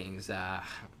Vikings. I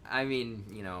mean,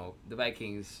 the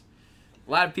Vikings.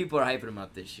 A lot of people are hyping them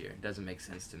up this year. It doesn't make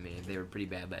sense to me. They were pretty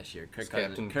bad last year.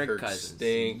 Captain Kirk Kirk Cousins.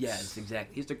 stinks. Yes,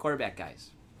 exactly. He's the quarterback,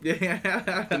 guys. Yeah.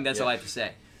 I think that's all I have to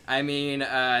say. I mean,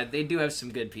 they do have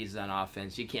some good pieces on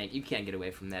offense. You can't get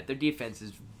away from that. Their defense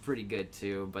is pretty good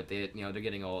too, but they're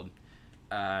getting old.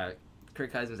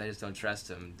 Kirk Cousins, I just don't trust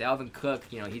him. Dalvin Cook,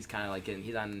 he's kind of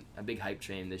he's on a big hype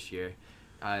train this year.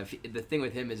 The thing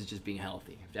with him is just being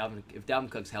healthy. If Dalvin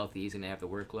Cook's healthy, he's gonna have the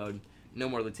workload. No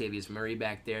more Latavius Murray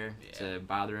back there to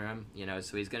bother him,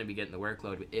 so he's going to be getting the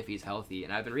workload if he's healthy.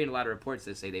 And I've been reading a lot of reports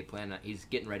that say he's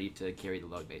getting ready to carry the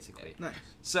load, basically. Nice.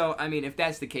 So, I mean, if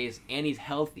that's the case, and he's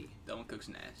healthy, Dalvin Cook's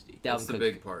nasty. That's the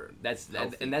big part. that's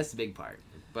Healthy. the big part.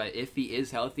 But if he is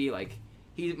healthy,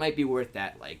 he might be worth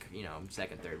that,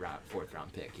 second, third round, fourth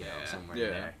round pick, somewhere in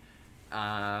there.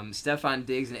 Stephon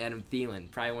Diggs and Adam Thielen,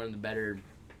 probably one of the better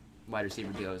wide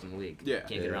receiver duos in the league. Yeah.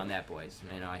 Can't get around that, boys.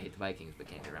 I hate the Vikings, but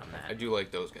can't get around that. I do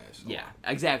like those guys. Yeah,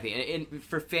 exactly. And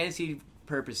for fantasy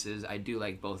purposes, I do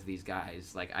like both of these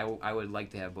guys. I would like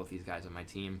to have both these guys on my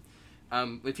team.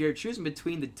 If you're choosing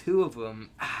between the two of them,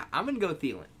 I'm going to go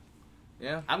Thielen.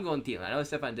 Yeah. I'm going Thielen. I know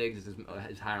Stephon Diggs is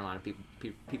higher on a lot of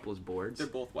people's boards. They're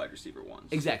both wide receiver ones.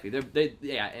 Exactly.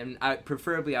 Yeah, and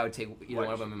preferably I would take either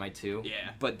one of them in my two.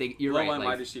 Yeah. But you're Low right. end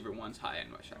wide receiver ones, high end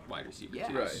wide receiver Yeah,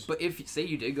 twos. Right. but if say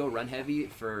you did go run heavy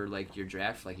for your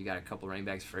draft, you got a couple running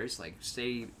backs first,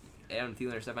 say Adam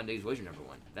Thielen or Stephon Diggs was your number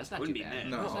one. That's not Wouldn't too be bad. bad.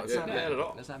 No, that's it's not not bad at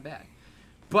all. That's not bad.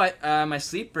 But my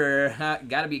sleeper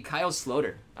got to be Kyle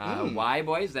Sloter. Why,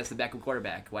 boys? That's the backup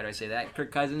quarterback. Why do I say that?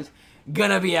 Kirk Cousins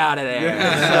gonna be out of there.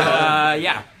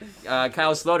 So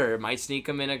Kyle Sloter might sneak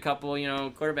him in a couple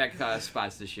quarterback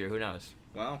spots this year. Who knows?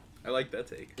 Wow. I like that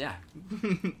take. Yeah.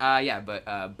 But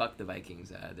Buck the Vikings.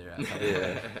 They're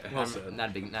Yeah. Well said. not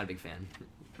a big fan.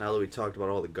 Now that we talked about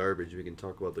all the garbage, we can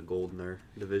talk about the gold in our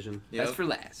division. Yep. That's for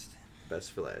last.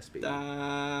 Best for last, baby.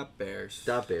 Bears.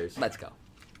 Stop Bears. Let's go.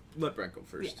 Let Brent go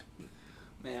first.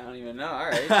 Man, I don't even know. All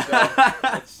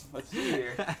right, so let's see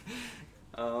here.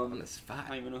 On the I spot.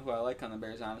 don't even know who I like on the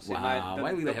Bears, honestly. Wow,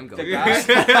 why we let him go the first?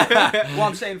 guy- well,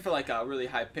 I'm saying for like a really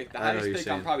high pick. The I know highest you're pick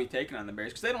saying. I'm probably taking on the Bears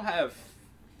because they don't have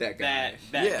That guy.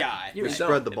 that Yeah. guy. You're We right.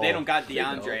 spread the ball. They don't got They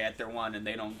don't. DeAndre at their one, and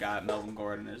they don't got Melvin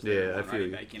Gordon as Yeah, their I one feel running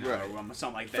you. back, you know, Right. or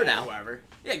something like that. For now. Whoever.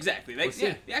 Yeah, exactly. We'll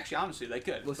see. Yeah, actually, honestly, they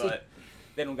could, We'll see. but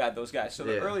they don't got those guys. So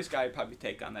the Yeah. earliest guy I'd probably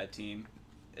take on that team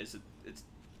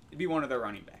it'd be one of their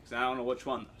running backs. And I don't know which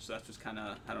one though. So that's just kind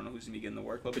of I don't know who's gonna be getting the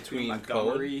workload between Between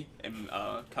Montgomery and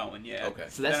Cohen. Yeah. Okay.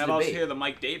 So that's then the I've also debate. hear the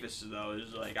Mike Davis though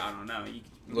is like I don't know. He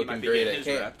Looking might be great getting at his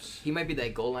camp. reps. He might be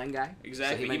that goal line guy.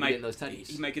 Exactly. So he might be getting those tutties.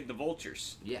 He might get the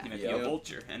vultures. Yeah. He might Yeah. be a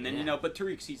vulture. And then, Yeah. but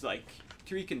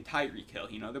Tariq and Tyreek Hill,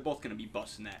 they're both going to be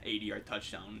busting that 80-yard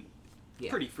touchdown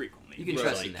Yeah. pretty frequently. You can Right.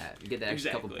 trust in that. You get the extra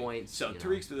Exactly. couple points. So you know.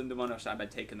 Tariq's the one I've been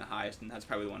taking the highest, and that's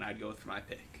probably the one I'd go with for my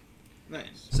pick.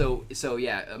 Nice. So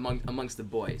yeah, amongst the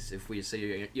boys, if we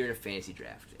say you're in a fantasy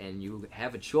draft and you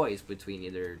have a choice between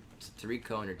either Tariq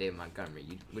Cohen or David Montgomery,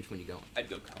 which one you going? I'd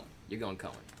go Cohen. You're going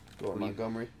Cohen. Or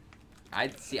Montgomery.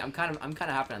 I'd see. I'm kind of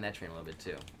hopping on that train a little bit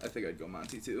too. I think I'd go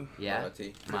Monty too. Yeah,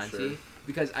 Monty, for Monty. sure.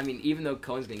 Because I mean, even though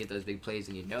Cohen's gonna get those big plays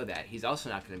and you know that, he's also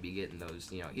not gonna be getting those.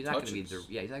 He's not gonna be. Touches.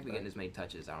 He's not gonna be getting as many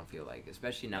touches. I don't feel like,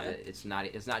 especially now that it's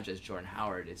not just Jordan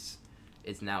Howard. It's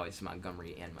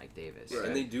Montgomery and Mike Davis. Right.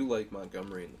 And they do like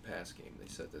Montgomery in the pass game. They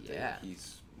said that Yeah.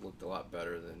 he's looked a lot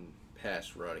better than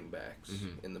pass running backs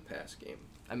Mhm. in the pass game.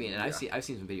 I mean, and Yeah. I've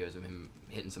seen some videos of him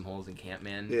hitting some holes in camp,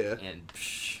 man. Yeah. And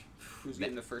Who's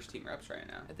getting the first team reps right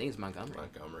now? I think it's Montgomery.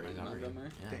 Montgomery. Montgomery?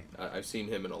 Yeah. I've seen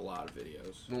him in a lot of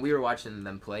videos. When we were watching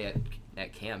them play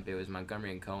at camp, it was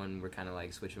Montgomery and Cohen were kind of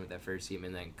like switching with that first team,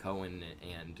 and then Cohen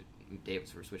and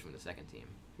Davis were switching with the second team.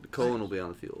 Cohen will be on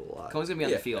the field a lot. Cohen's gonna be on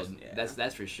Yeah, the field. yeah.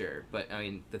 That's for sure. But I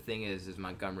mean, the thing is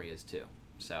Montgomery is too.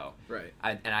 So Right.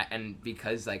 and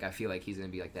because like I feel like he's gonna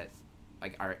be like that,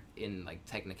 like in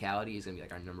technicality, he's gonna be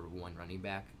like our number one running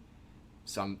back.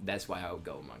 So that's why I would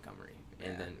go with Montgomery.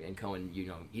 And Yeah. then Cohen,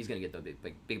 he's gonna get the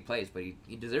big plays, but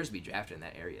he deserves to be drafted in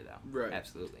that area though. Right.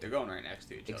 Absolutely. They're going right next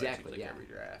to each other. Exactly, Like yeah. every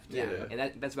draft. Yeah, Yeah.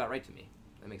 and that's about right to me.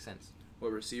 That makes sense.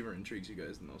 What receiver intrigues you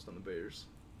guys the most on the Bears?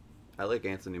 I like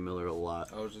Anthony Miller a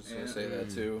lot. I was just gonna Yeah. say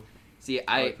that too. See,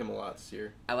 I like him a lot this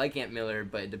year. I like Ant Miller,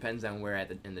 but it depends on where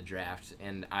in the draft.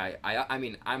 And I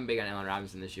mean, I'm big on Allen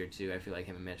Robinson this year too. I feel like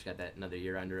him and Mitch got that another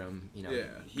year under him. Yeah.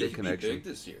 He Good could connection. be big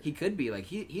this year. He could be like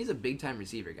he's a big time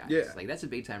receiver, guys. Yeah. Like that's a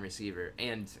big time receiver,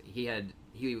 and he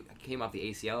came off the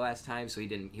ACL last time, so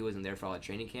he wasn't there for all that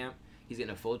training camp. He's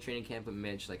getting a full training camp with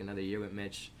Mitch, like another year with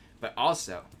Mitch, but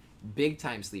also big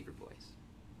time sleeper boys.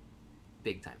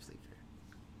 Big time sleeper.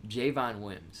 Javon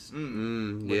Wims.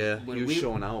 Yeah, When he was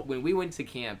showing out. When we went to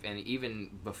camp, and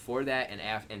even before that,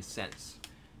 and since,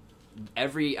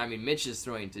 Mitch is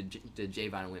throwing to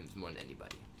Javon Wims more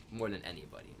than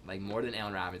anybody, like more than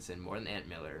Allen Robinson, more than Ant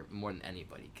Miller, more than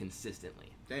anybody,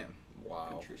 consistently, Damn.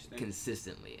 Wow. Interesting.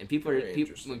 consistently. And people Very are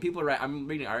interesting. when people write, I'm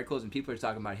reading articles and people are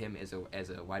talking about him as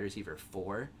a wide receiver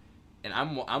 4, and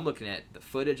I'm looking at the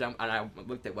footage. And I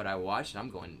looked at what I watched, and I'm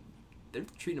going, they're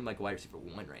treating him like a wide receiver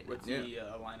 1 right now. What's the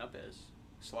lineup is?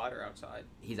 Slot or outside?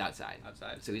 He's outside.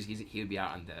 Outside. So he would be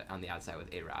out on the outside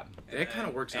with A-Rob. That kind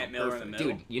of works out Ant Miller in the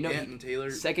perfect. middle. Dude, Ant and Taylor,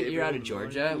 second year Gabriel out of and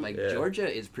Georgia, Miller. Yeah.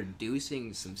 Georgia is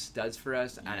producing some studs for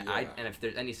us, and Yeah. and if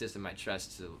there's any system I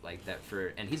trust to like that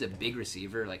and he's a big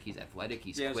receiver, like he's athletic,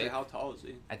 he's Yeah, so quick. how tall is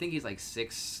he? I think he's like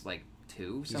 6'2",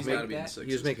 He's something gotta like be in that. the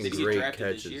He was making Did he get great drafted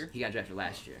this catches. year? He got drafted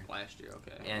last year. Last year,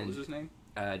 okay. And- What was his name?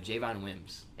 Javon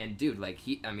Wims, and dude, like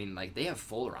they have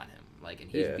Fuller on him, like,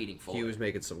 and he's Yeah, beating Fuller. he was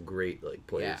making some great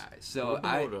plays. Yeah, so What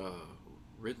about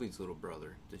Ridley's little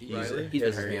brother? Did he? Riley? he's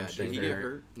Has been hurt. his Yeah, hamstring did he He's been get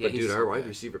hurt. hurt? Yeah, But he's dude, so our wide bad.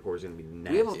 receiver core is gonna be We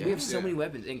nasty. have so Yeah. many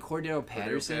weapons, and Cordell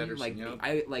Patterson, Patterson, yep.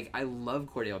 I love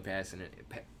Cordell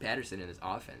Patterson in his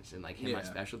offense, and like him on Yeah.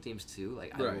 special teams too.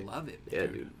 Like Right. I love it. Yeah,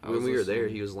 Dude, dude. I When was we were there,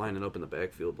 listening- he was lining up in the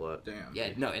backfield a lot. Damn.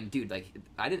 Yeah, no, and dude, like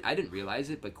I didn't realize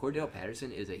it, but Cordell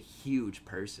Patterson is a huge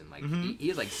person. Like Mhm. he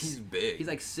is like He's big. He's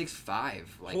like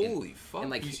 6'5". Like Holy fuck, and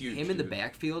like he's huge, him in the dude.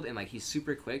 backfield, and like he's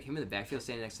super quick. Him in the backfield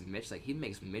standing next to Mitch, like he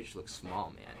makes Mitch look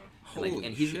small, man. And, like, Holy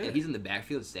and he's shit. in the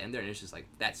backfield standing there, and it's just like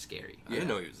that's scary. I didn't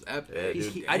know he was that Yeah,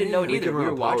 big. dude. I didn't know it We either. can We run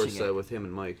were a power watching set it. with him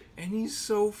and Mike. And he's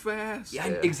so fast. Yeah,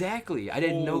 Yeah. exactly. I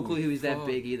didn't know Holy he was that fuck.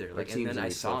 big either. Like, and team's then gonna I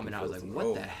be saw him, and I was like, fucking "What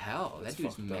filthy. the hell? That That's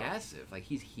dude's fucked up. massive. Like,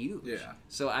 he's huge." Yeah.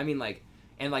 So I mean, like,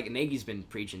 and like Nagy's been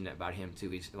preaching about him too.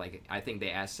 He's like, I think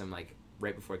they asked him like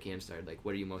right before camp started, like,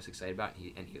 what are you most excited about?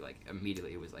 And he like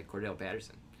immediately was like Cordell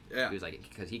Patterson. Yeah. He was like,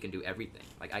 because he can do everything.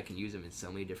 Like, I can use him in so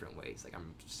many different ways. Like,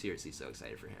 I'm seriously so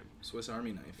excited for him. Swiss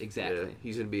Army knife. Exactly. Yeah,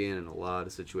 he's gonna be in a lot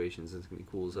of situations. It's gonna be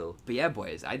cool as hell. But yeah,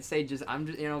 boys, I'd say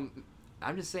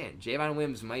I'm just saying, Javon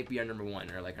Wims might be our number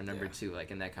 1 or like our number 2,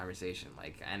 like in that conversation.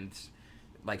 Like, and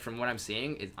like from what I'm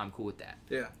seeing, I'm cool with that.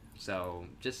 Yeah. So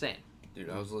just saying. Dude,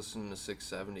 I was listening to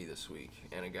 670 this week,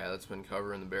 and a guy that's been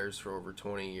covering the Bears for over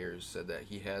 20 years said that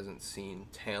he hasn't seen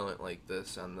talent like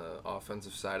this on the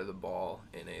offensive side of the ball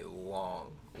in a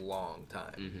long, long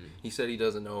time. Mm-hmm. He said he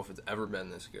doesn't know if it's ever been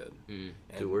this good. Mm.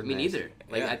 And Dude, we're Me nasty. neither.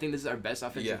 Like, Yeah. I think this is our best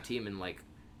offensive Yeah. team in like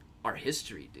our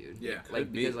history, dude. Yeah. Like,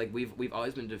 Could be. because like we've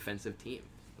always been a defensive team.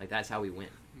 Like, that's how we win.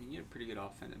 I mean, you had a pretty good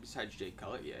offense. Besides Jay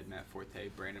Cutler, you had Matt Forte,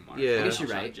 Brandon Marshall. Yeah. I guess you're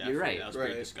Alshon right. Jeffrey. You're right. That was Right.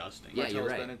 pretty disgusting. Yeah, you're Martellus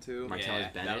right. Bennett too. Martellus Yeah,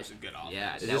 Bennett. that was a good offense.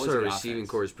 Yeah, It's that just was a our good receiving offense.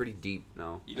 core is pretty deep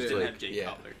now. You It's just didn't like- have Jay yeah.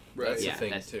 Cutler. Right. That's Yeah, the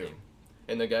thing, that's the too. thing.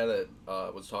 And the guy that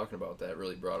was talking about that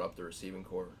really brought up the receiving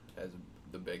core as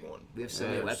the big one. We have so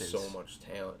And many there's weapons. so much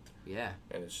talent. Yeah.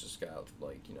 And it's just got,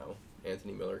 like,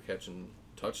 Anthony Miller catching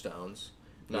touchdowns.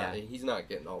 Yeah. He's not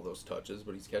getting all those touches,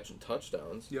 but he's catching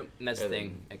touchdowns. Yep. And that's the And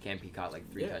thing. At camp, he caught like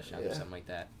 3 Yeah, touchdowns yeah. or something like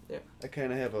that. I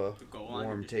kind of have a The goal line.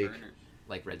 warm just take. burners.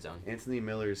 Like red zone. Anthony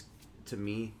Miller's, to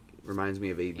me, reminds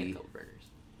me of And AB gold burners.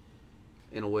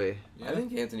 in a way. I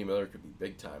think Anthony Miller could be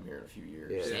big time here in a few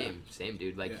years. Yeah. Same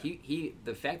dude. Like Yeah. he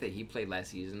the fact that he played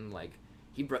last season, like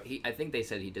I think they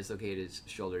said he dislocated his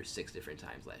shoulder 6 different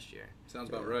times last year, Sounds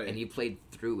about right. and he played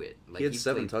through it. Like, He had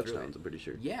 7 played through touchdowns, it. I'm pretty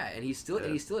sure. Yeah, and he still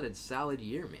had a solid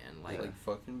year, man. Like, Like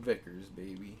fucking Vickers,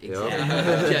 baby.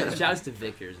 exactly. Shouts to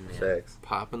Vickers, man. Facts.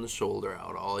 Popping the shoulder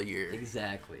out all year.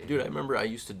 Exactly. Dude, I remember I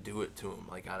used to do it to him,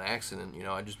 like on accident.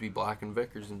 I'd just be blocking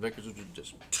Vickers, and Vickers would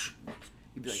just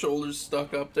You'd be like, shoulders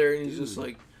stuck up there, and he's just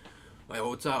like,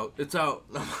 "Oh, it's out, it's out."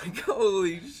 And I'm like,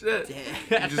 "Holy shit!"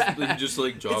 Damn. He just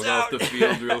like jog off the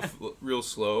field real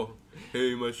slow.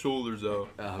 Hey, my shoulder's out.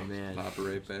 oh man. Pop it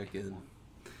right back in.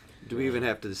 Do we even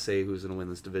have to say who's going to win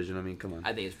this division? I mean, come on.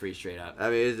 I think it's pretty straight up. I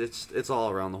mean, it's all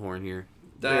around the horn here.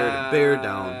 Bear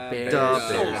down. Bears. Duh,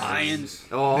 Go Bears. Lions.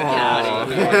 Oh. Get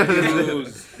outta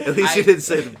here. At least you did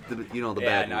say the Yeah,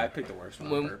 bad no, one. I picked the worst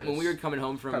one. When, on purpose. when we were coming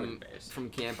home Probably from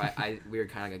Bears. camp, we were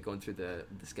kind of like going through the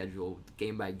schedule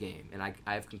game by game, and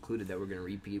I've concluded that we're going to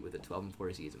repeat with a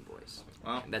 12-4 season, boys.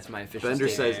 Wow. That's my official Bender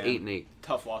statement. says Yeah. 8-8.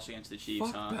 Tough loss against the Chiefs,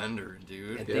 Fuck huh? Bender,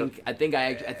 dude. I think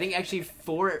actually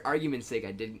for argument's sake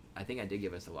I did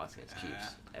give us the loss against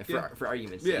Chiefs. For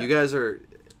argument's sake. Yeah. You guys are.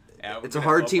 Yeah, we're It's a good at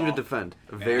hard team to football. defend.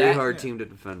 A very That- hard team to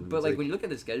defend. But It's like when you look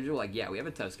at the schedule, like we have a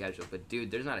tough schedule, but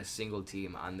dude, there's not a single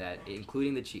team on that,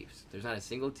 including the Chiefs. There's not a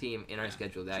single team in our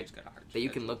schedule that Chiefs got a hard you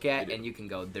can schedule. look at They do. and you can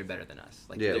go, they're better than us.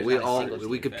 Like yeah, there's we not a all single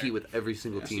we team compete there. with every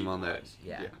single Yeah. team on that.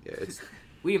 Yeah. Yeah, it's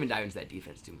We didn't even dive into that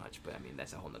defense too much, but I mean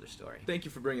that's a whole nother story. Thank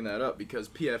you for bringing that up because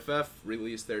PFF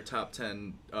released their top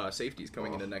 10 safeties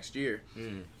coming into next year.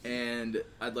 Mm. And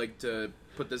I'd like to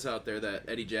put this out there that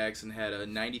Eddie Jackson had a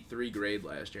 93 grade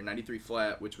last year, 93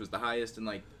 flat, which was the highest in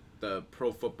like the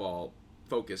Pro Football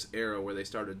Focus era where they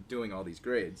started doing all these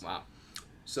grades. Wow.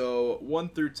 So 1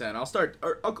 through 10, I'll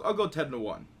go 10 to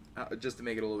 1, just to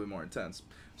make it a little bit more intense.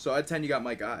 So at 10 you got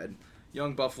Mike Hyde,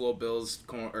 young Buffalo Bills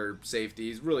safety,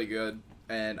 he's really good.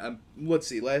 And let's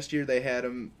see, last year they had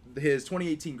him, his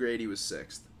 2018 grade he was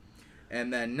 6th,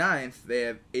 and then 9th they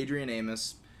have Adrian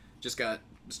Amos, just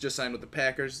signed with the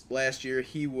Packers. Last year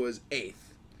he was 8th.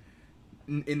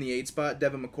 In the 8th spot,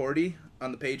 Devin McCourty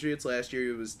on the Patriots. Last year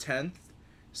he was 10th.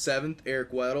 7th,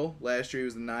 Eric Weddle. Last year he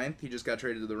was the 9th. He just got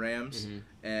traded to the Rams,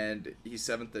 and he's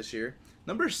 7th this year.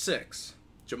 Number 6,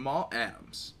 Jamal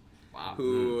Adams, Wow.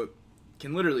 who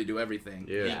can literally do everything.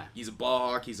 Yeah. He's a ball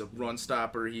hawk. He's a run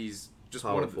stopper. He's just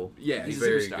Powerful. one of the, yeah. He's He's a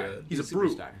very superstar. good. He's a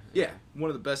brute. superstar. yeah, one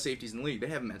of the best safeties in the league. They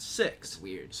have him at 6. It's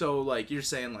weird. So like you're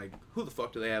saying like who the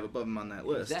fuck do they have above him on that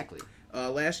list? Exactly.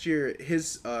 Last year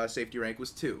his safety rank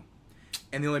was 2,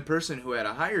 and the only person who had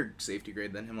a higher safety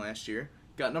grade than him last year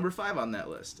got number 5 on that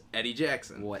list, Eddie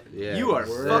Jackson. What? Yeah. You are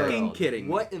World. fucking kidding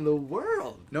me. What in the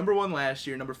world? Number 1 last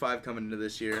year, number 5 coming into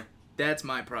this year. That's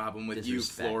my problem with you,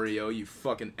 Disrespect. Florio, you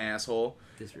fucking asshole.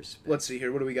 Disrespect. Let's see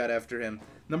here. What do we got after him?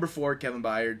 Number 4, Kevin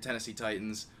Byard, Tennessee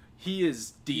Titans. He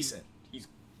is decent.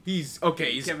 He's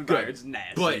okay. He's Kevin good, Byard's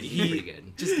nasty. but He's he pretty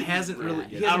good. just hasn't really.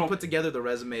 He I hasn't don't- put together the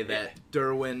resume that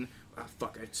Derwin. Oh,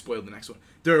 fuck! I spoiled the next one.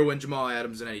 Derwin, Jamal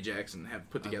Adams, and Eddie Jackson have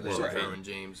put together. I love so Right. far. Derwin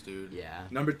James, dude. Yeah.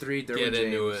 Number 3, Derwin Get James.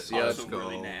 into it. Yep. Also Let's go.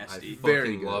 really nasty. I Very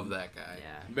fucking good. love that guy.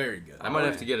 Yeah. Very good. I might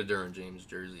have to get a Derwin James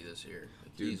jersey this year.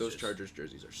 Like, Dude, he's those just- Chargers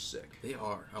jerseys are sick. They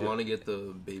are. I Dude. want to get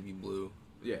the baby blue.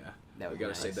 Yeah, That we would be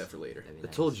gotta save nice. that for later. That'd be I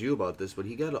nice. told you about this, but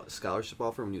he got a scholarship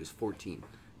offer when he was 14.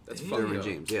 That's Damn. fucked Derwin up.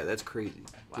 James. Yeah, that's crazy.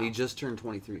 Wow. He just turned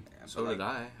 23. So did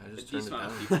I. I A just turned decent it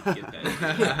amount down. of people get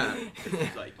that.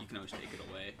 It's like you can always take it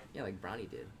away. Yeah, like Bronny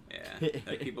did. Yeah,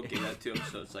 like people give that to them,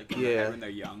 so it's like Yeah. when they're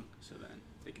young, so then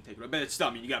they can take it away. But it's still,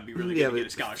 I mean, you gotta be really Yeah, good to get a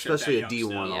but scholarship. especially a that young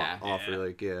D1 still. Yeah. offer.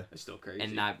 Like, yeah. It's still crazy.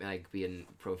 And not like be a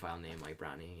profile name like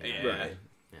Bronny. You know? Yeah. Right.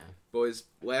 Yeah. Boys,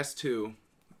 last two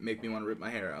make me want to rip my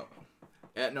hair out.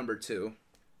 At number 2,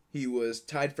 he was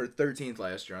tied for 13th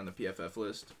last year on the PFF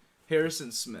list.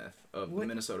 Harrison Smith of the What?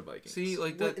 Minnesota Vikings. See,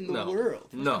 like What that. in the no. world?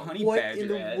 No. Honey What badger in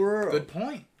the at? world? Good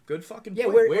point. Good fucking Yeah,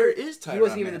 point. where where is Tyrann He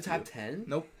wasn't even in the Mathieu? top 10.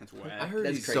 Nope. That's whack. I heard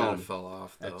That's he crazy. so fell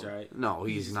off though. That's right. No,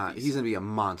 he's not. He's going to be a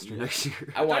monster next year.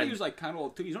 I I thought wanted. he was like kind of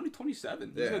old too. He's only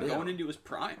 27. He's Yeah. like going into his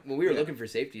prime. When we were Yeah. looking for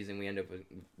safeties and we ended up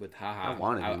with Haha. I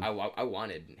wanted him. I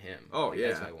wanted him. Oh, Like, yeah.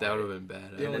 that's what I That would wanted. have been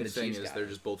bad. The And only then the thing Chiefs is got they're him.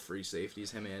 just both free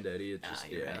safeties, him and Eddie. It's just,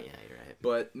 You're yeah. right. Yeah, you're right.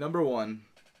 But number 1,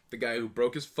 the guy who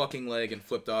broke his fucking leg and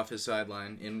flipped off his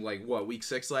sideline in like what, week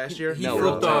 6 last year? He No,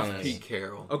 flipped no, off no, no. Pete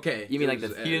Carroll. Okay. You mean it like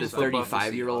was- the it was didn't flip off the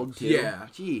 35-year-old too? Yeah.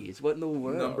 Jeez, what in the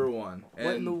world? number 1.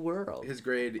 What in the And world? his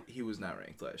grade, he was not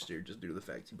ranked last year just due to the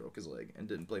fact he broke his leg and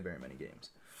didn't play very many games.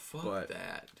 Fuck But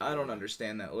that. I don't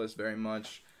understand that list very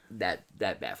much. That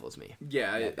baffles me.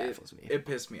 Yeah, That it baffles me. It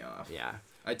pissed me off. Yeah.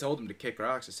 I told him to kick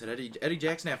rocks. I said, Eddie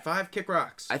Jackson had 5 kick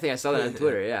rocks. I think I saw that on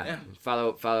Twitter. Yeah. Yeah.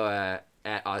 Follow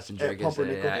at Austin At Jerkis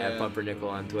Pumpernickel. at Yeah. Pumpernickel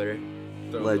on Twitter.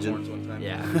 Throw the Legend. horns one time.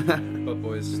 Yeah. But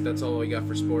boys, that's all we got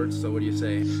for sports. So what do you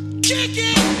say? Kick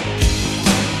it!